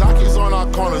had Glockies on our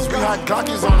corners, we had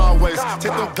Glockies on our waist.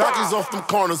 Take them Glockies off them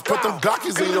corners, put them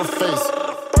Glockies in your face.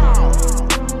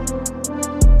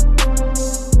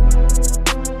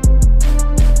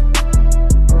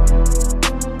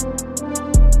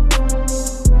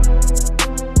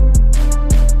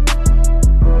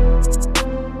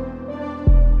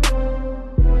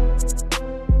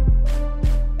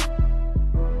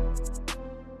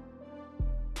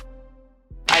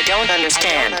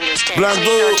 Understand. Blanc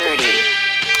Blue.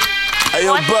 Hey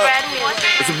yo, Buck,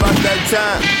 it's about that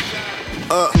time.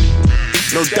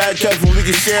 No doubt when we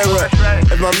can share it.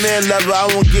 If my man love her, I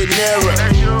won't get near her.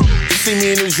 See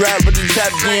me in the trap with the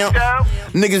top down.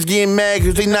 Niggas getting mad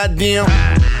cause they not down.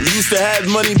 You used to have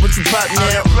money but you pop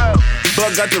now.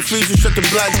 Buck got the fleece and shut the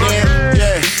block down.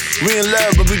 Yeah, we in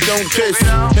love but we don't kiss.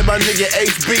 Hit my nigga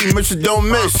HB, Mr. Don't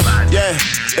Miss. Yeah,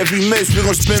 if we miss, we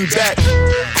gon' spin back.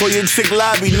 Call your chick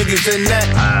lobby, niggas in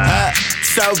that.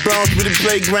 South Bronx with the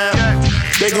playground.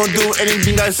 They gon' do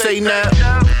anything I say now.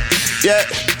 Yeah,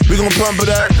 we gon' pump it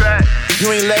up.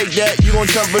 You ain't like that, you gon'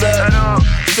 chump it up.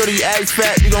 Shorty ass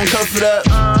fat, you gon' cuff it up.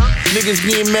 Niggas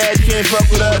getting mad, can't fuck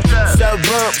with us. South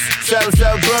Bronx, South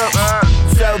Bronx,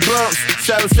 South Bronx,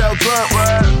 South Bronx.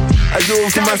 I do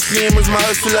it for my scammers, my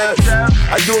hustlers.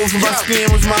 I do it for my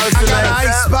scammers, my hustlers. I got an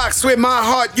icebox where my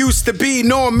heart used to be.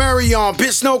 Norm Marion,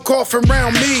 bitch, no coughin'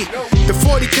 round me. The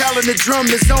 40 caliber drum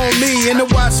is on me. And the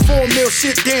Watts 4 mil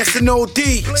shit dancing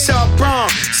OD. South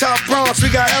Bronx, we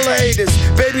got elevators.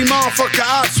 Baby mom, fuck the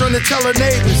ops, run to tell her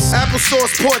neighbors.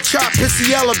 Applesauce, pork chop,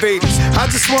 pissy elevators. I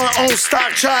just want own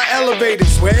stock, try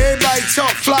elevators. Where everybody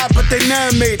talk fly, but they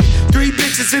never made it. 3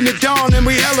 bitches in the dawn and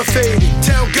we hella faded.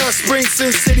 Tell Gus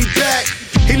Springsteen City back.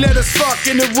 He let us fuck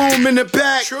in the room in the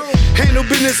back. Handle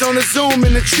business on the Zoom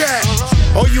in the track.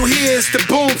 All you hear is the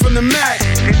boom from the Mac.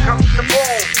 Here comes the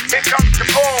boom, here comes the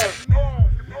boom.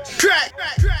 Crack.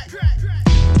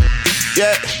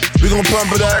 Yeah, we gon'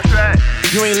 pump it up.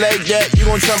 You ain't like that, you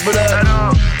gon' chump it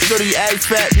up. Shorty ass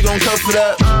fat, we gon' cuff it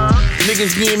up.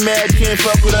 Niggas getting mad, can't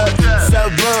fuck with us.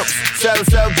 South Bronx,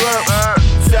 South Bronx,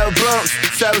 sell blunts,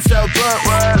 sell blunt,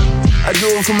 right? I do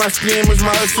it for my skin, was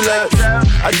my hustler.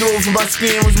 I do it for my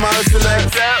skin, was my hustler.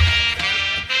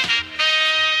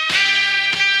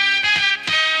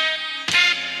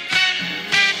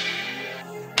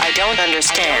 I don't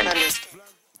understand.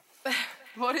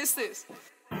 What is this?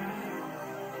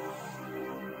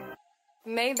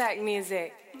 Maybach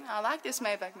music. I like this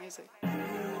Maybach music.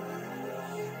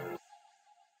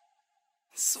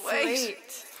 Sweet.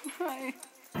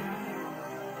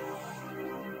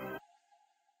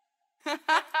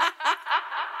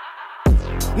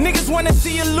 Niggas wanna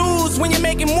see you lose when you're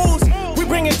making moves. We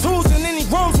bringing tools in any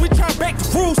rooms, we try to break the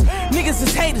rules. Niggas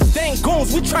is haters, they ain't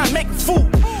goons, we try to make a fool.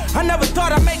 I never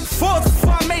thought I'd make fours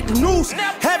before I made the news.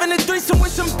 Having a threesome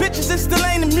with some bitches, it still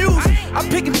ain't the muse. I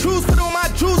pick and choose, put on my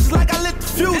juices like I lit the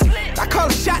fuse. I call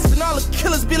the shots and all the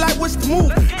killers be like, what's the move?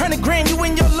 100 grand, you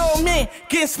and your little man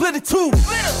getting split in two.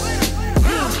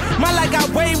 My life got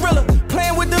way realer.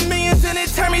 Playing with the millions and it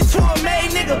turned me to a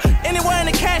made nigga. Anywhere in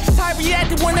the cash is how I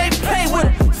reacted when they play with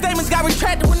it. Statements got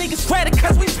retracted when niggas sweated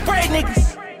cause we sprayed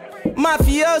niggas.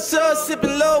 Mafioso,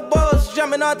 sipping low balls,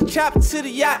 jumping off the chopper to the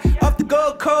yacht. Off the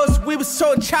Gold Coast, we was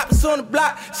sold choppers on the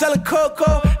block, selling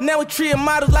cocoa. Now we treating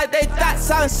models like they thought,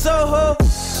 selling Soho.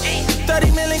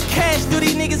 30 million cash, do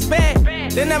these niggas bad.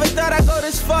 They never thought I'd go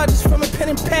this far just from a pen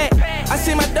and pad. I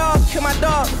see my dog kill my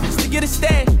dog just to get a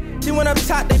stash. He went up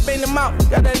top, they banged him out,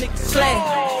 got that nigga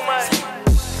slashed.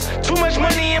 Too much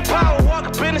money and power, walk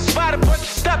up in the spot, a bunch of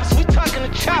steppers, we talking to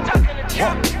chopper.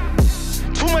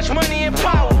 Too much money and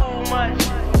power.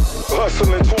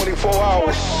 Hustling 24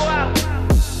 hours.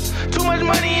 Too much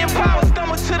money and power.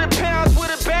 Stumble to the pounds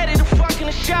with a baddie to fuck in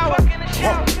the shower.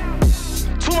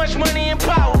 Too much money and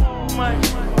power.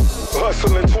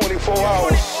 Hustling 24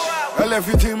 hours. I left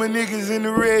your team of niggas in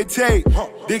the red tape.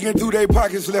 Digging through their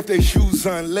pockets, left their shoes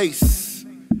unlaced.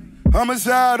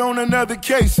 Homicide on another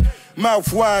case.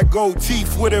 Mouth wide, gold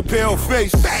teeth with a pale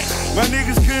face. My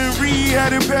niggas couldn't read,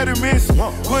 had impediments,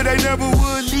 but they never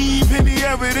would leave any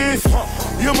evidence.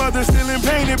 Your mother still in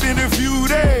pain, it been a few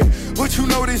days, but you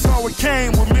know this all it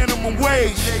came with minimum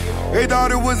wage. They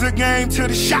thought it was a game till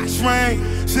the shots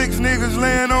rang. 6 niggas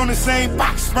laying on the same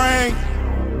box spring.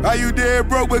 How you dead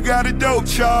broke but got a dope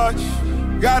charge?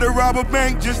 Gotta rob a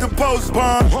bank just to post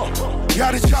bond.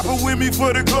 Got a chopper with me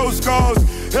for the close calls.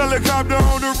 Helicopter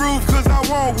on the roof cause I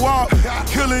won't walk.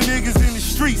 Killing niggas in the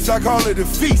streets, I call it a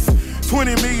feast.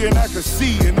 20 million I could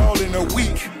see and all in a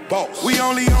week. Boss. We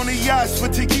only on the yachts for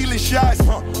tequila shots.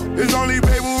 It's only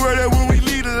baby word that when we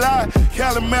lead a lot.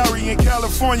 Calamari in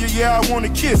California, yeah, I wanna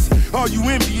kiss. All you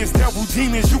envious devil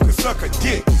demons, you can suck a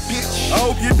dick. Bitch. I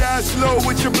hope you die slow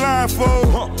with your blindfold.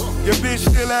 Your bitch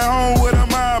still at home with her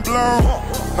mind blown.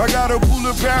 I got a pool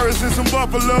in Paris and some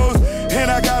buffaloes. And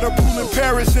I got a pool in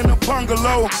Paris and a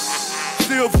bungalow.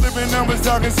 Still flipping numbers,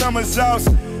 talking summer sauce.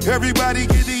 Everybody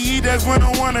get to eat, that's when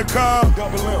I wanna call.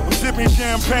 I'm sipping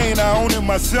champagne, I own it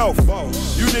myself.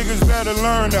 You niggas better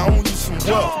learn to own you some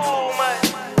wealth.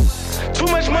 Too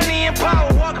much money and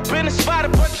power, walk up in the spot, a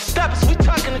bunch of steppers, we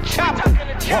talking to chopper.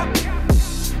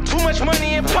 Too much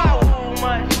money and power.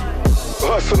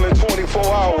 Hustling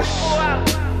 24 hours.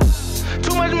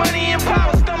 Too much money and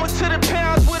power, stumble to the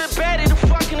pounds with a baddie to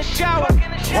fuck in the shower.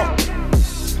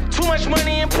 Too much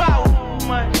money and power.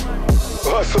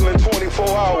 Hustling 24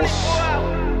 hours.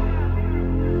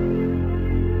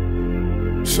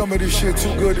 Some of this shit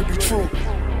too good to be true.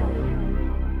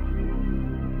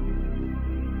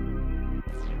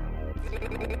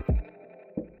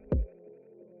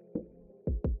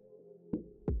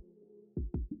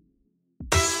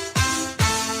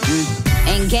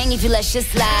 Ain't gang if you let shit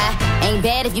slide. Ain't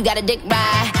bad if you got a dick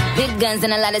ride. Big guns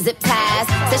and a lot of zip ties.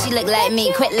 Said she look like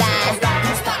me, quit lying.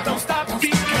 Don't stop, don't stop the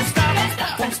beat, don't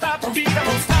stop, don't stop the beat,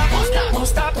 don't stop, don't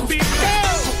stop the beat.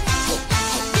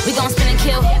 We gon' spin and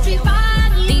kill.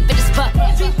 Deep in the spot.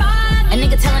 A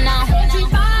nigga telling on.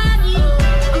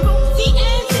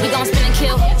 We gon' spin and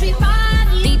kill.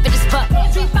 Deep in the spot.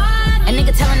 A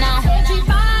nigga telling on.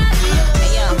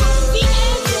 Hey yo.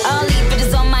 All these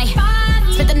bitches on my.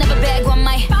 Spent another bag on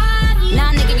my.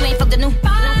 Nah nigga, you ain't fucked the new.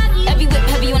 Every whip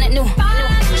heavy on that new.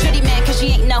 Shitty mad cause she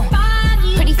ain't know.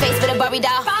 Pretty face with a Barbie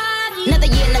doll. Another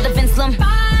year, another Vince Lum.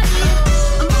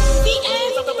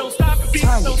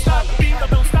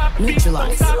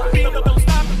 Neutralize.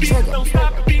 Trigger.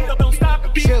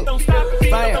 Shoot.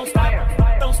 Fire. Fire.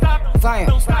 Fire.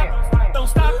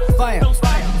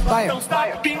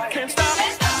 Fire. We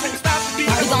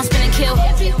gon' spin and kill.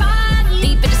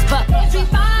 Deep in the spot.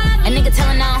 A nigga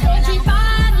telling on.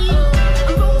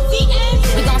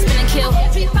 We gon' spin and kill.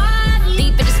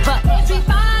 Deep in the spot.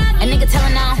 A nigga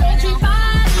telling on.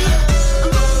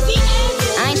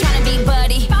 I ain't tryna be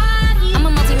buddy.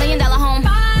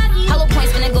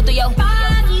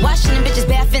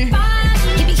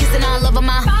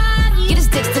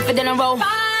 a row.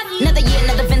 Another year,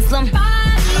 another Vince Lum.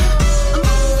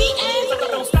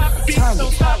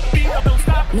 Target.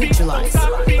 Neutralize.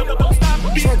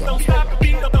 Trigger.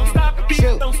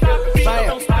 Shoot.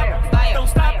 Fire. Fire.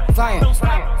 Fire.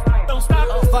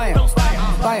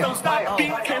 Fire. We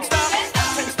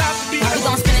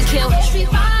gon' spin and kill.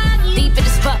 Deep in the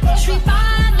spot.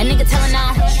 A nigga telling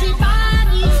now.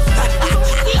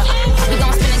 We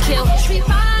gon' spin and kill.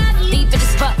 Deep in the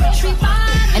spot.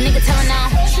 A nigga telling now.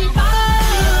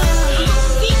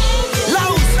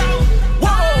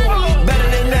 Better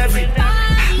than every.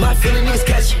 My feeling is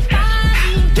catchy.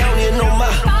 Down here, no my.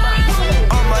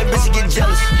 All my bitches get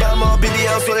jealous. Buy them all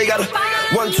BBL, so they gotta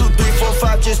 1, 2, 3, 4,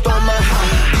 5 just on my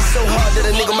high. It's so hard that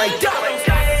a nigga might die.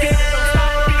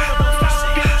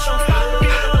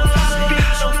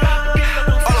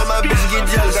 All of my bitches get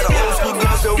jealous. Got an old school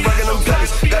girl still rockin' them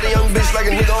pellets. Got a young bitch like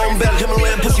a nigga on belly.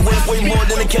 Himalayan pussy worth way more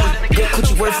than a Kelly. Good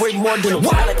coochie worth way more than a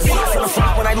what? I like to see it from the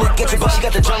front when I look at you, but she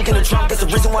got the junk in the trunk. That's the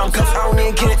reason why I'm cuffed. I don't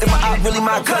even care if my eye really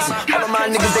my cousin. All of my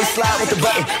niggas, they slide with the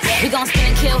button. We gon' spin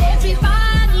and kill.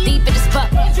 Deep in the spot.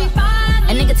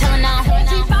 A nigga telling now.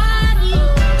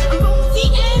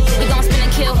 We gon' spin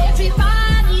and kill.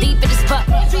 Deep in the spot.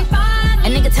 A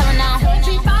nigga telling now.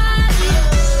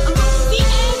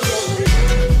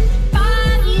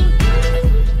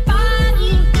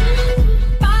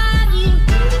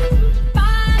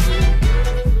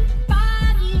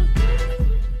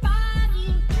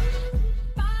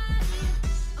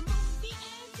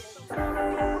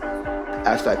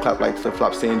 Ass that clap like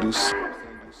flip-flop sandals.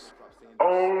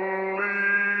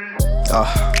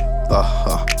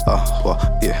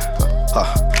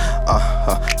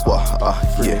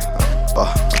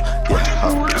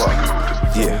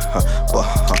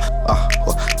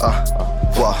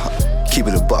 Keep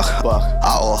it a buck.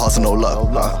 I all hustle, no luck.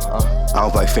 I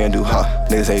don't play FanDuel,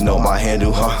 Niggas ain't know my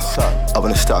handle, Up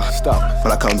in the stock.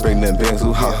 When I come bring them bands,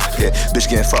 Yeah, bitch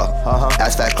getting fucked.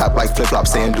 Ass fat clap like flip-flop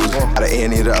sandals. Gotta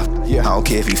end it up. I don't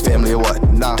care if you family or what.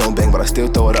 Don't bang, but I still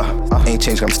throw it up. Ain't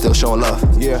changed, I'm still showing love.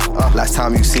 Last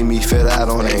time you see me feel that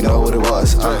on, ain't know what it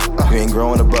was. You ain't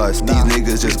growing a buzz. These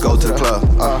niggas just go to the club.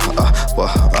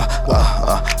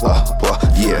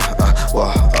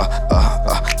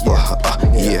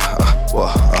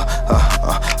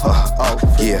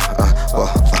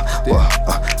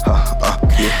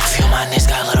 Feel my niggas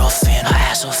got a little fan. Her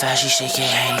ass so fast, she shaking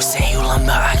hands. Saying you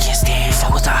lumber, I can't stand.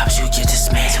 Fuck with the ops, you get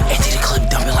dismantled. Empty the clip,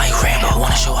 dump it like Rambo.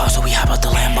 Wanna show out, so we hop out the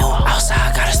Lambo.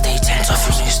 Outside, gotta stay tense. So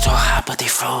few niggas talk hot, but they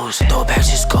froze. Throw it back,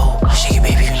 just go. Shake it,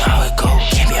 baby, you know how it go.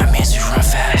 Can't be our man, so you run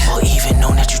fast. Or even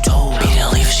know that you told. Beat it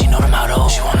and leave it, she know the motto.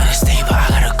 She want me to stay, but I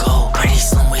gotta go. Pretty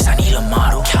slim waist, I need a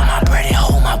model. Count my bread and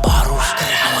hold my bottles.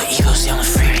 I'm with ego, see I'm a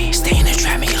freebie. Stay in the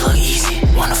trap, make it look easy.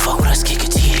 Wanna fuck with us, kick a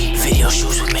TD. Video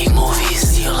shoots, we make movies.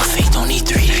 Steal a fake, don't need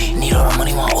 3D. Need all the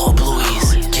money, want all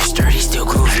blueies. Get sturdy, still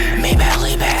groovy. Maybach,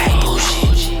 lay back, act bullshit.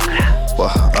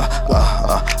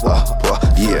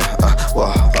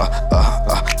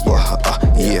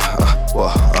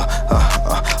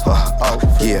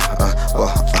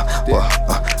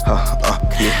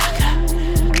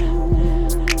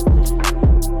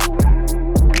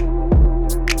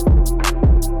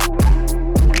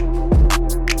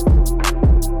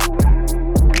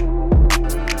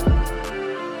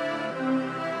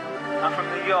 I'm from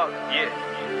New York, yeah.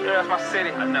 That's my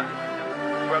city. I know.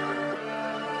 Brooklyn.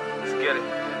 Let's get it.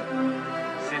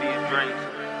 City of dreams.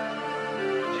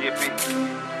 GFB.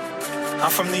 I'm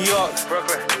from New York,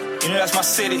 Brooklyn. You know that's my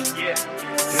city. Yeah.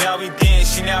 Now we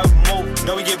dance, now we move.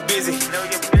 Know we get busy.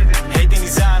 Everything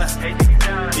designer.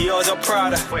 Dior's or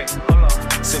Prada. Wait, hold on.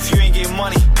 So if you ain't getting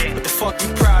money, what the fuck you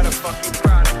proud of?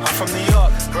 I'm from New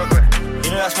York, Brooklyn.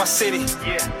 You know that's my city.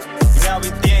 Yeah. Now we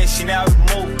dance, now we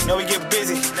move. Know we get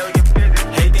busy.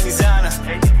 Everything designer.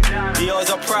 Dior's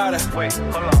or Prada. Wait,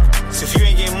 hold on. So if you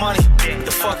ain't getting money, what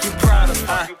the fuck you proud of?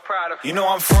 You know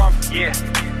I'm from. Yeah.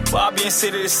 Well, I be in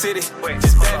city to city. Wait,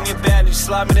 just bag me a bandage,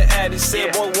 slide me the ad.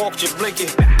 Say, boy, walk, just blink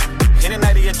it. In the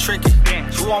night, it get tricky.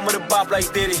 You want me to bop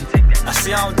like Diddy? I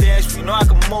see I don't dance, but you know I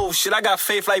can move. Shit, I got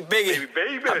faith like Biggie.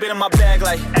 I been in my bag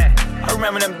like, I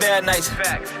remember them bad nights.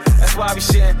 That's why I be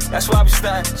shitting, that's why I be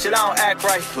stunting. Shit, I don't act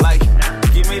right. Like,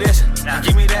 give me this,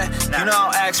 give me that. You know I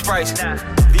don't ask price.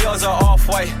 Dior's are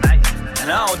off-white.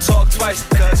 And I don't talk twice,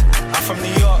 cause I'm from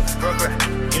New York, Brooklyn.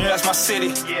 You know that's my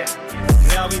city. Yeah.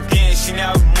 Now we dance,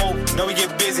 now we move. Know we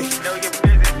get busy.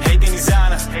 Everything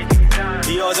designer.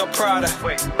 Dior's or Prada.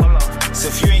 Wait, hold on. So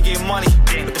if you ain't getting money,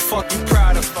 what the fuck you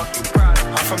proud of?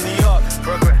 I'm from New York,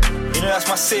 Brooklyn. You know that's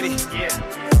my city. Yeah.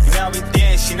 Now we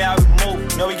dance, now we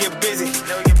move. Know we get busy.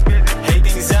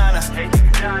 Everything designer.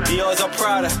 Dior's or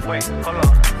Prada. Prada. Wait, hold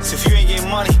on. So if you ain't getting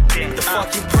money, what the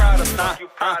fuck you proud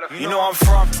of? You know I'm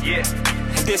from. Yeah.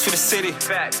 This for the city.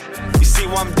 You see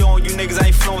what I'm doing? You niggas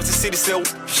ain't flowing with the city still.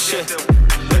 Shit.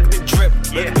 Look at the drip.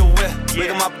 Look at the whip. Look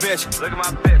at my bitch. Look at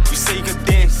my bitch. You say you can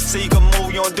dance. You say you can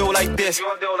move. You don't do it like this. You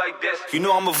don't do it like this. You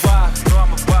know I'm a vibe. You know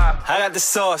I'm a vibe. I got the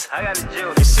sauce. I got the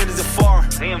juice. This shit is a foreign.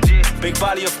 AMG. Big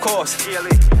body, of course.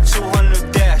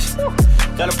 200 dash.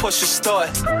 Gotta push the start.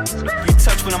 You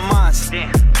touch with the minds.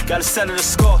 Gotta settle the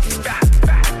score.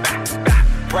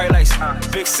 Bright lights,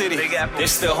 big city. They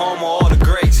still home of all the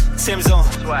greats. Tim's on,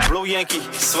 Blue Yankee,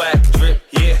 swag, drip,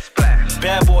 yeah.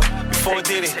 Bad boy, before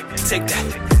did it. Take that.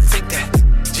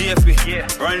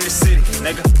 GFB, running the city,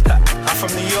 nigga. I'm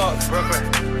from New York,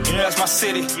 Brooklyn. You know that's my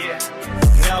city.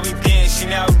 Now we dance,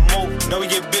 now we move. Know we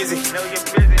get busy.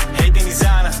 Everything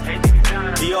designer.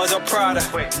 The odds are Prada.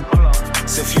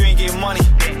 So if you ain't getting money,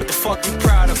 what the fuck you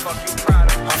proud of?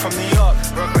 I'm from New York,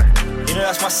 Brooklyn. You know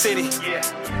that's my city.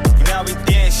 Now we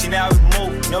dance, now we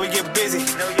move. Know we get busy.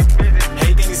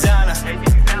 Everything designer.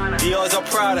 The odds are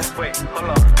Prada.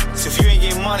 So if you ain't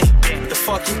getting money, what the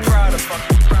fuck you proud of?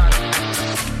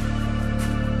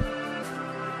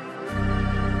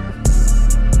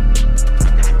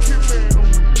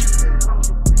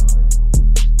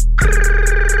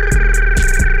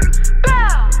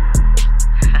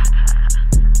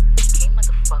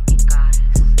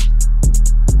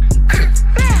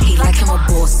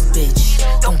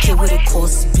 Don't care what it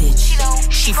costs,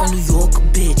 bitch. She from New York,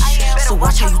 bitch. So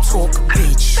watch how you talk,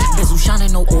 bitch. Bezel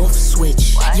shining, no off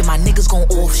switch. Yeah, my niggas gon'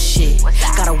 off shit.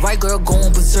 Got a white girl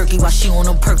going berserky while she on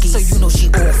them perkies. So you know she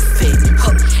off it.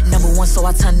 Huh. Number one, so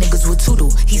I turn niggas with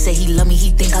Toodle. He say he love me,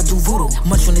 he think I do voodoo.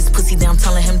 Munch on this pussy, then I'm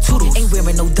telling him Toodle. Ain't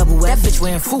wearing no double, that bitch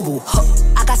wearing FUBU.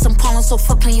 Huh. I got some pollen, so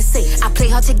fuck playing safe. I play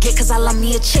hard to get, cause I love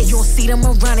me a chase. You don't see them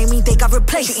around, they mean they got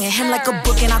replaced. Treating him like a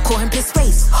book, and I call him piss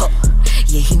face. Huh.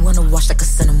 Yeah, he wanna watch like a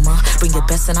cinema. Bring your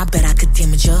best and I bet I could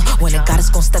damage her. When the goddess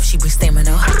gon' step, she bring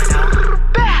stamina.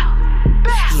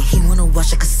 Yeah, he wanna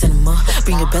watch like a cinema.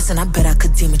 Bring your best and I bet I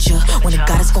could damage her. When the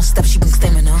goddess gon' step, she bring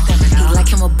stamina. He like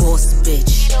him a boss,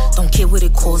 bitch. Don't care what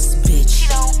it costs, bitch.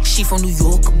 She from New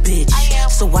York, bitch.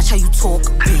 So watch how you talk,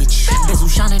 bitch. Bezel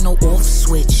shining, no off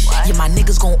switch. Yeah, my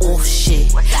niggas gon' off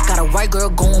shit. Got a white girl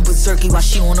going berserky while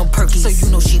she on them perkies. So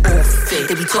you know she off it.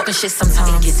 They be talking shit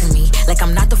sometimes, get to me. Like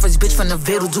I'm not the first bitch from the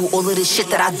Ville to do all of this shit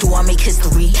that I do. I make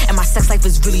history. And my sex life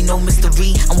is really no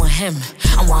mystery. I want him,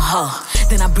 I want her.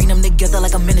 Then I bring them together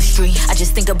like a ministry. I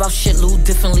just think about shit a little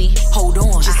differently. Hold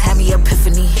on, just had me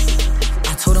epiphany.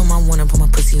 I told him I wanna put my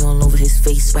pussy all over his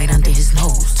face, right under his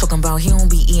nose. Talking about he don't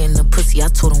be eating the pussy. I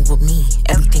told him with me,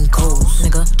 everything goes.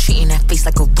 Nigga, treating that face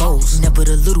like a rose. Never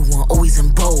the little one, always in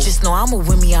bold. Just know I'ma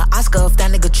win me an Oscar if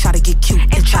that nigga try to get cute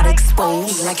and try to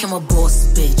expose. He like him a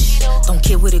boss, bitch. Don't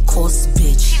care what it costs,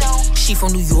 bitch. She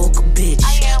from New York, bitch.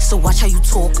 So watch how you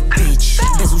talk, bitch.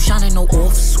 Bezel shining, no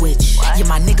off switch. Yeah,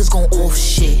 my niggas gon' off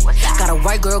shit. Got a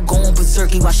white girl going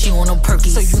berserky while she on them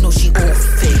perkies. So you know she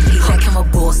off it. He like him a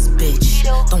boss, bitch.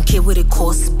 Don't care what it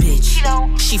costs, bitch.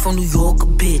 She from New York,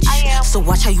 bitch. So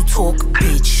watch how you talk,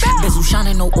 bitch. Bezel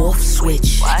shining, no off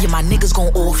switch. Yeah, my niggas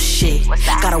gon' off shit.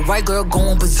 Got a white girl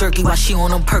going berserky while she on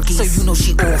them perkies. So you know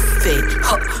she off it.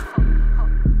 Huh.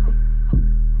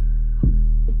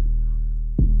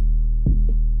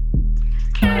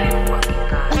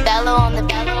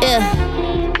 Yeah.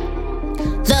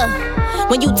 Look.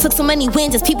 When you took so many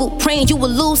wins, as people praying you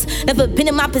would lose. Never been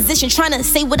in my position trying to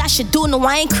say what I should do. No,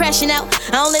 I ain't crashing out.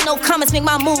 I don't let no comments make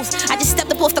my moves. I just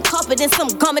stepped up off the carpet in some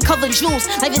garment covered jewels.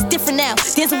 Life is different now.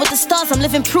 Dancing with the stars, I'm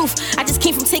living proof. I just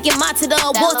came from taking mine to the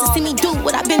awards to see me do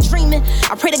what I've been dreaming.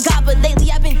 I pray to God, but lately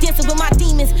I've been dancing with my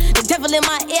demons. The devil in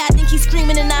my ear, I think he's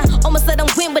screaming, and I almost let him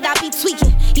win, but I be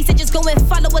tweaking. He said just go and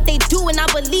follow what they do, and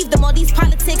I believe them. All these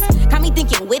politics got me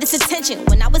thinking, where this attention?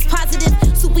 When I was positive,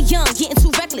 super young, getting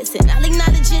too reckless, and I'll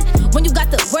acknowledge it. When you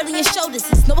got the world on your shoulders,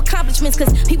 it's no accomplishments,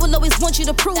 cause people always want you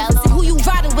to prove it. See who you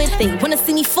riding with. They wanna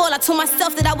see me fall, I told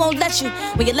myself that I won't let you.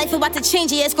 When your life about to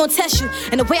change, yeah, it's gonna test you.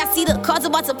 And the way I see the cards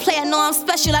about to play, I know I'm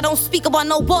special. I don't speak about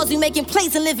no walls, we making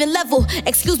plays and living level.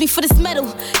 Excuse me for this medal,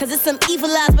 cause it's some evil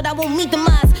eyes, but I won't meet them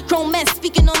eyes. Grown men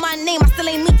speaking on my name, I still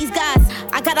ain't meet these guys.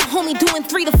 I got a homie doing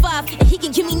 3 to 5, and he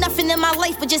can give me nothing in my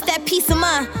life but just that peace of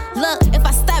mind. Look, if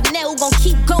I stop now, we're gon'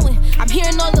 keep going. I'm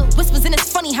hearing all the whispers and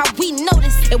it's funny how we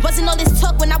notice. It wasn't all this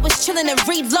talk when I was chilling and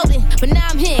reloading, but now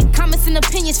I'm hearing comments and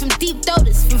opinions from deep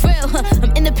throaters. For real,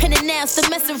 I'm independent now, still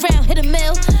mess around, hit a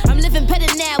mill. I'm living better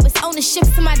now, it's ownership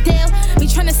to my deal. Me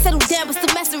trying to settle down, but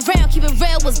still mess around. Keep it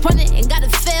real, was running and gotta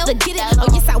fail. To get it, oh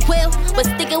yes I will. But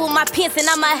sticking with my pants and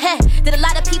on my head. Did a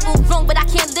lot of people wrong, but I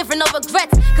can't live with no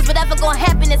regrets. Cause whatever gon'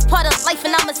 happen is part of life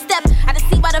and I'ma step. I just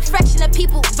see by the a fraction of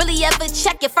people really ever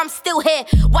check if I'm still here.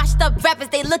 Washed up rappers,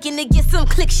 they looking to get some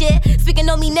click share. Speaking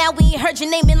on me now, we ain't heard your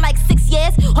name in like 6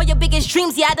 years. All your biggest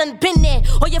dreams, yeah, I done been there.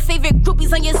 All your favorite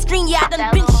groupies on your screen, yeah, I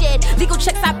done been shared. Legal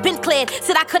checks, I been cleared.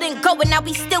 Said I couldn't go, and now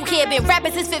we still here. Been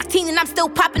rapping since 15, and I'm still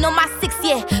popping on my 6th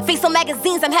year. Face on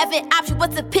magazines, I'm having options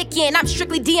what to pick in. I'm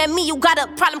strictly DM me, you got a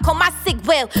problem, call my sick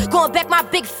will. Going back my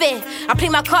big fear. I play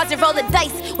my cards and roll the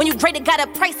dice. When you greater got a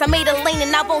price, I made a lane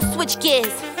and I won't switch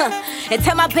gears. And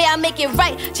tell my bae I make it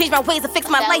right. Change my ways to fix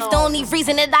my life. The only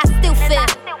reason that I still feel.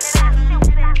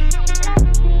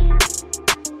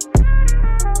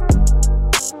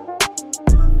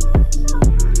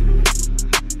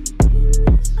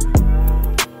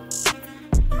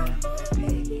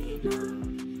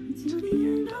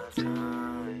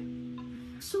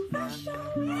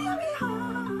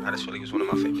 That's really was one of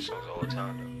my favorite songs of all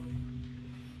time,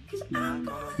 though. I'm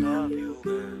gonna love you,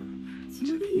 girl,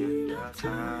 to the end of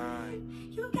time.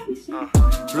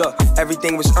 Look,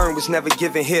 everything was earned, was never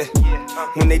given here.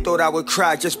 When they thought I would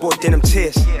cry, just bought denim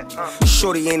tears.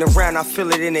 Shorty ain't around, I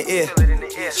feel it in the air.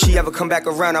 She ever come back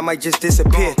around, I might just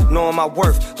disappear. Knowing my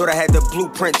worth, thought I had the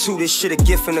blueprint too. This shit a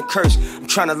gift and a curse. I'm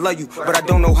trying to love you, but I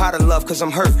don't know how to love cause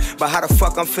I'm hurt. But how the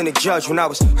fuck I'm finna judge when I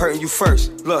was hurting you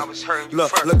first? Look,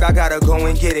 I gotta go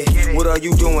and get it. What are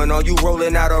you doing? Are you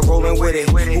rolling out or rolling with it?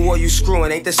 Who are you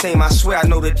screwing? Ain't the same, I swear I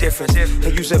know the difference.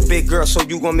 And you's a big girl, so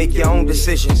you gon' make your own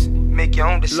decisions. Make your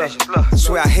own decisions. Look, I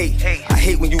swear I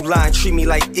hate when you lie and treat me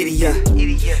like idiot.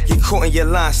 You caught in your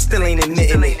line, still ain't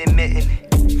admitting it.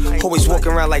 Always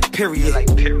walking around like period.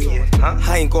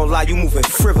 I ain't gonna lie, you moving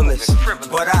frivolous.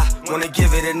 But I wanna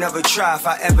give it another try. If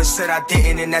I ever said I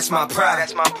didn't, and that's my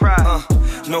pride.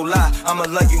 No lie, I'ma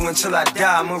love you until I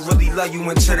die. I'ma really love you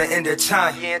until the end of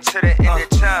time.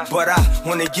 But I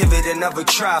wanna give it another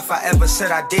try. If I ever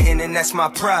said I didn't, and that's my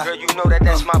pride. Girl, you know that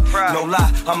that's my pride. No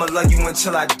lie, I'ma love you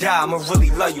until I die. I'ma really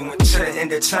love you until the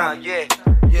end of time. Yeah.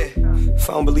 If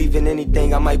I don't believe in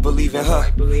anything, I might believe in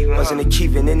her. Wasn't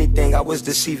achieving anything, I was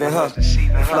deceiving her.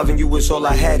 If loving you was all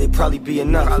I had, it'd probably be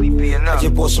enough. I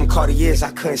just bought some Cartiers,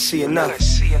 I couldn't see enough.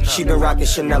 She been rocking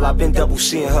Chanel, I've been double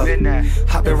seeing her.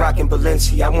 I been rocking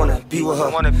Balenci, I wanna be with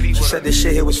her. She said this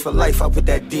shit here was for life, I put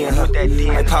that D in her.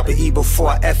 I Papa E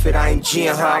before I F it, I ain't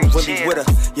G-ing her, I'm really with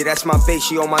her. Yeah, that's my bass,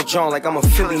 she on my jaw like I'm a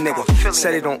Philly nigga.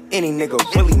 Said it on any nigga,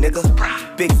 really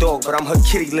nigga. Big dog, but I'm her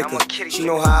kitty licker. She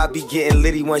know how I be getting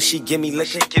litty when she give me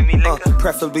liquor.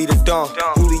 Preferably the dawn.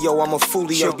 Julio, I'm a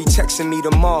foolio. She'll be texting me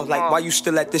tomorrow, like, why you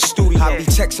still at the studio? I be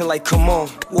texting like, come on.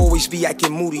 Always be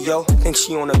acting moody, yo. Think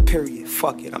she on a period.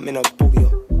 Fuck it, I'm in a booty, yo.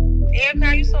 Damn,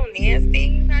 Kyle, you so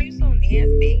nasty. Kyle, you so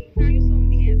nasty. Kyle, you so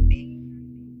nasty.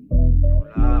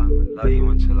 I'ma love you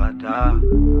until I die.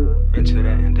 Until the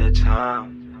end of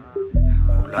time.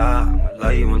 I'ma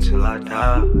love you until I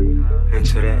die.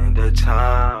 Until the end of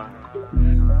time.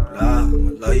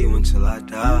 I'ma love you until I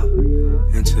die.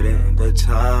 Until the end of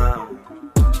time.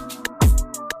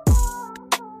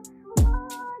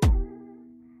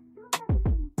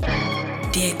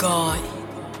 Dear God,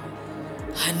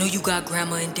 I know you got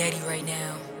grandma and daddy right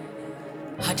now.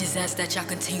 I just ask that y'all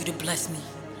continue to bless me.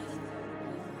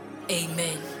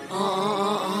 Amen.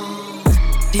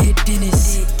 Dear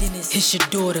Dennis, it's your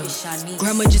daughter.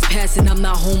 Grandma just passed and I'm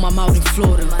not home, I'm out in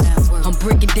Florida. I'm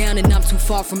breaking down and I'm too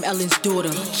far from Ellen's daughter.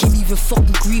 Can't even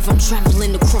fucking grieve, I'm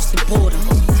traveling across the border.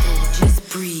 Just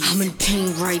breathe, I'm in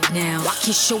pain right now. I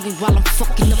can't show it while I'm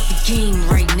fucking up the game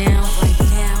right now.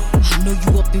 I know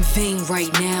you up in vain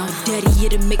right now. Daddy here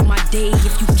to make my day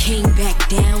if you came back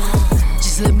down.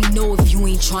 Just let me know if you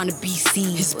ain't trying to be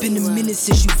seen. It's been a minute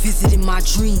since you visited my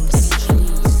dreams.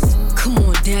 Come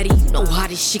on, daddy, you know how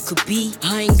this shit could be.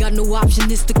 I ain't got no option,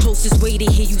 it's the closest way to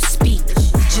hear you speak.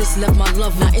 Just left my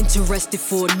love, not interested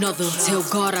for another. Tell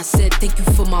God I said thank you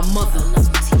for my mother.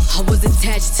 I was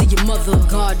attached to your mother,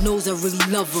 God knows I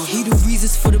really love her. He the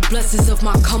reasons for the blessings of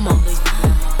my come up.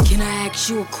 Can I ask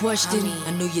you a question?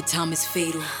 I know your time is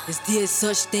fatal. Is there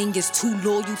such thing as too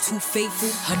loyal, too faithful?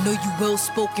 I know you well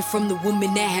spoken from the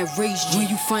woman that had raised you. When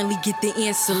you finally get the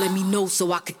answer, let me know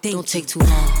so I could thank you. Don't take too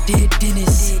long. Dear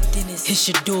Dennis, it's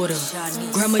your daughter.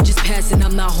 Grandma just passed and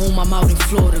I'm not home, I'm out in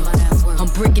Florida. I'm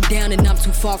breaking down and I'm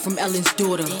too far from Ellen's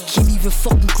daughter. Can't even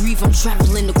fucking grieve, I'm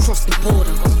traveling across the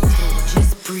border.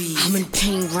 Just breathe, I'm in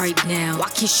pain right now. I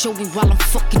can't show it while I'm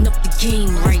fucking up the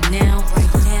game right now.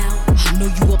 I know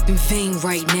you up in vain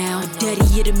right now. Daddy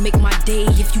here to make my day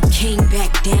if you came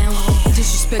back down.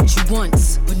 Disrespect you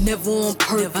once, but never on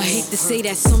purpose. I hate to say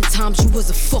that sometimes you was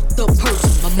a fucked up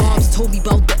person. My mom's told me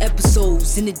about the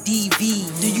episodes in the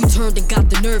DV. Then you turned and got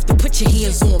the nerve to put your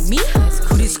hands on me.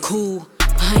 But it's cool,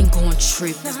 I I ain't gon'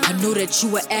 trip. I know that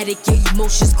you an addict, your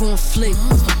emotions gon' flip.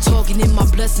 I'm talking in my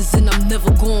blessings and I'm never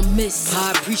gon' miss.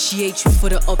 I appreciate you for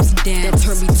the ups and downs that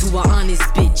turn me to an honest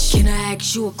bitch. Can I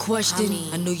ask you a question?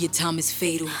 I know your time is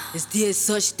fatal. Is there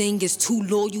such thing as too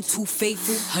loyal, too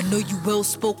faithful? I know you well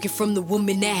spoken from the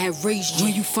woman that had raised you.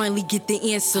 When you finally get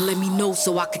the answer, let me know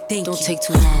so I could thank you. Don't take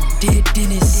too long. Dear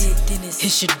Dennis,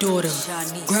 it's your daughter.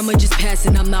 Grandma just passed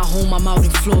and I'm not home, I'm out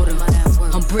in Florida.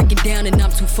 I'm breaking down and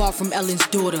I'm too far from Ellen's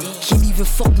daughter. Can't even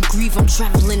fucking grieve, I'm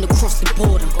traveling across the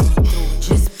border.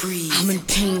 Just breathe. I'm in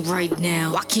pain right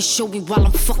now. I can't show it while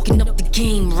I'm fucking up the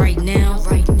game right now.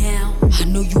 I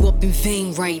know you up in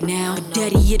vain right now. But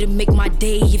daddy, it'll make my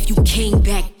day if you came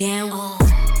back down.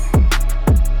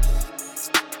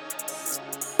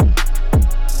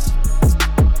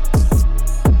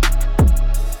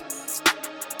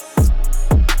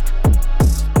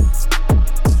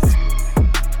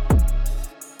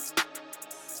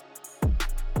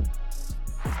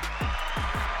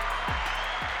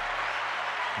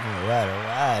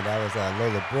 Alright, that was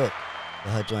Lola Brooke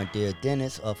with her joint Dear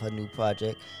Dennis off her new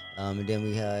project. And then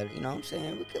we had, you know what I'm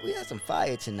saying, we had some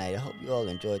fire tonight. I hope you all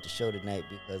enjoyed the show tonight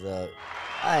because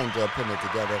I enjoyed putting it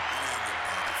together.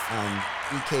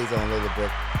 BK's on Lola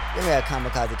Brooke. Then we had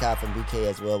Kamikaze Kai from BK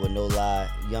as well with No Lie,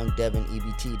 Young Devin,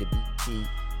 EBT, The BT,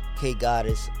 K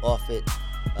Goddess, Off It,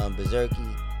 Berserky,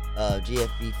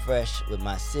 GFB Fresh with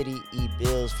My City, E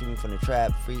Bills, Streaming from the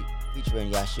Trap,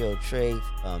 featuring Yashio Trey,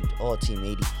 all Team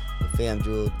 80 with Fam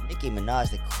Jewel, Nicki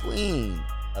Minaj, the queen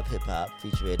of hip hop,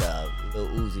 featuring Lil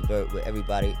Uzi Vert with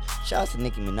everybody. Shouts to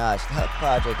Nicki Minaj. Her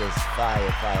project is fire.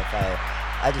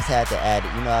 I just had to add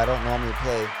it. You know, I don't normally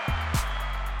play.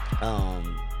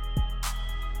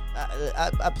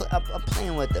 I'm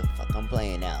playing what the fuck I'm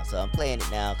playing now. So I'm playing it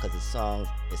now because the song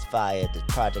is fire, the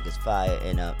project is fire,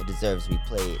 and it deserves to be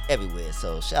played everywhere.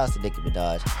 So shouts to Nicki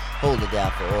Minaj. Hold it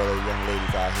down for all the young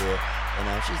ladies out here.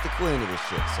 And she's the queen of this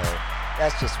shit. So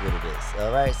that's just what it is.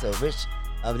 Alright, so Rich.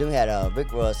 Then we had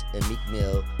Rick Ross and Meek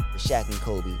Mill with Shaq and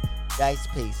Kobe, Dice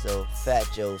Peso, Fat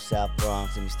Joe, South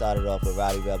Bronx, and we started off with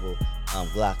Roddy Rebel,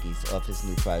 Glockies off his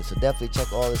new project. So definitely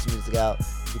check all this music out.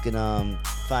 You can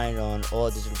find it on all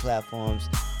digital platforms.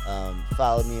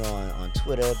 Follow me on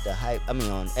Twitter,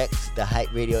 on X, The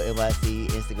Hype Radio NYC,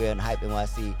 Instagram, The Hype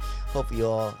NYC. Hope you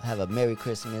all have a Merry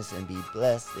Christmas and be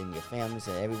blessed, and your families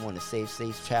and everyone is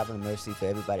safe traveling. Mercy for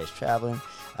everybody that's traveling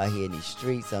out here in these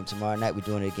streets. Tomorrow night we're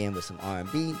doing it again with some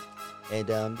R&B,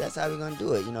 and that's how we're gonna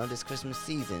do it. You know, this Christmas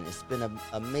season. It's been an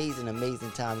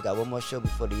amazing time. We got one more show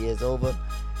before the year's over,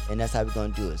 and that's how we're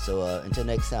gonna do it. So until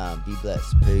next time, be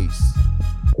blessed. Peace.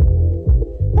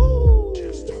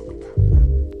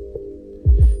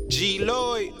 G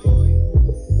Lloyd,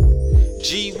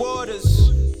 G Waters,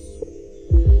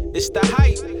 it's the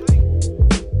Hype,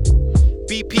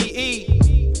 BPE,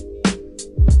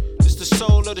 it's the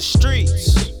soul of the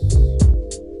streets.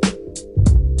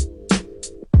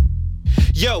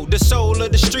 Yo, the soul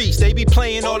of the streets, they be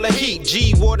playing all the heat.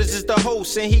 G Waters is the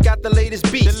host and he got the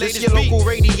latest beats. This your local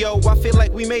radio, I feel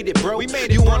like we made it, bro.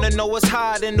 You wanna know what's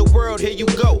hot in the world, here you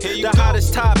go. The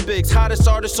hottest topics, hottest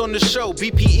artists on the show.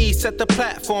 BPE set the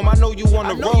platform, I know you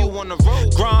wanna roll.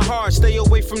 Grind hard, stay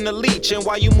away from the leech. And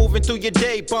while you moving through your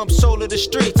day, bump soul of the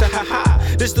streets.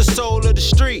 This the soul of the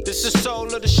street. This the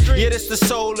soul of the street. Yeah, this the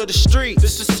soul of the street.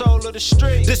 This the soul of the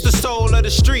street. This the soul of the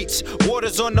streets.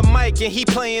 Waters on the mic and he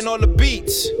playing all the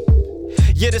beats.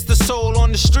 Yeah, this the soul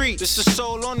on the street. This the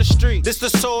soul on the street. This the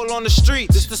soul on the street.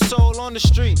 This the soul on the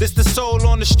street. This the soul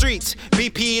on the streets.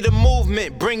 BP the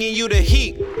movement, bringing you the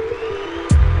heat.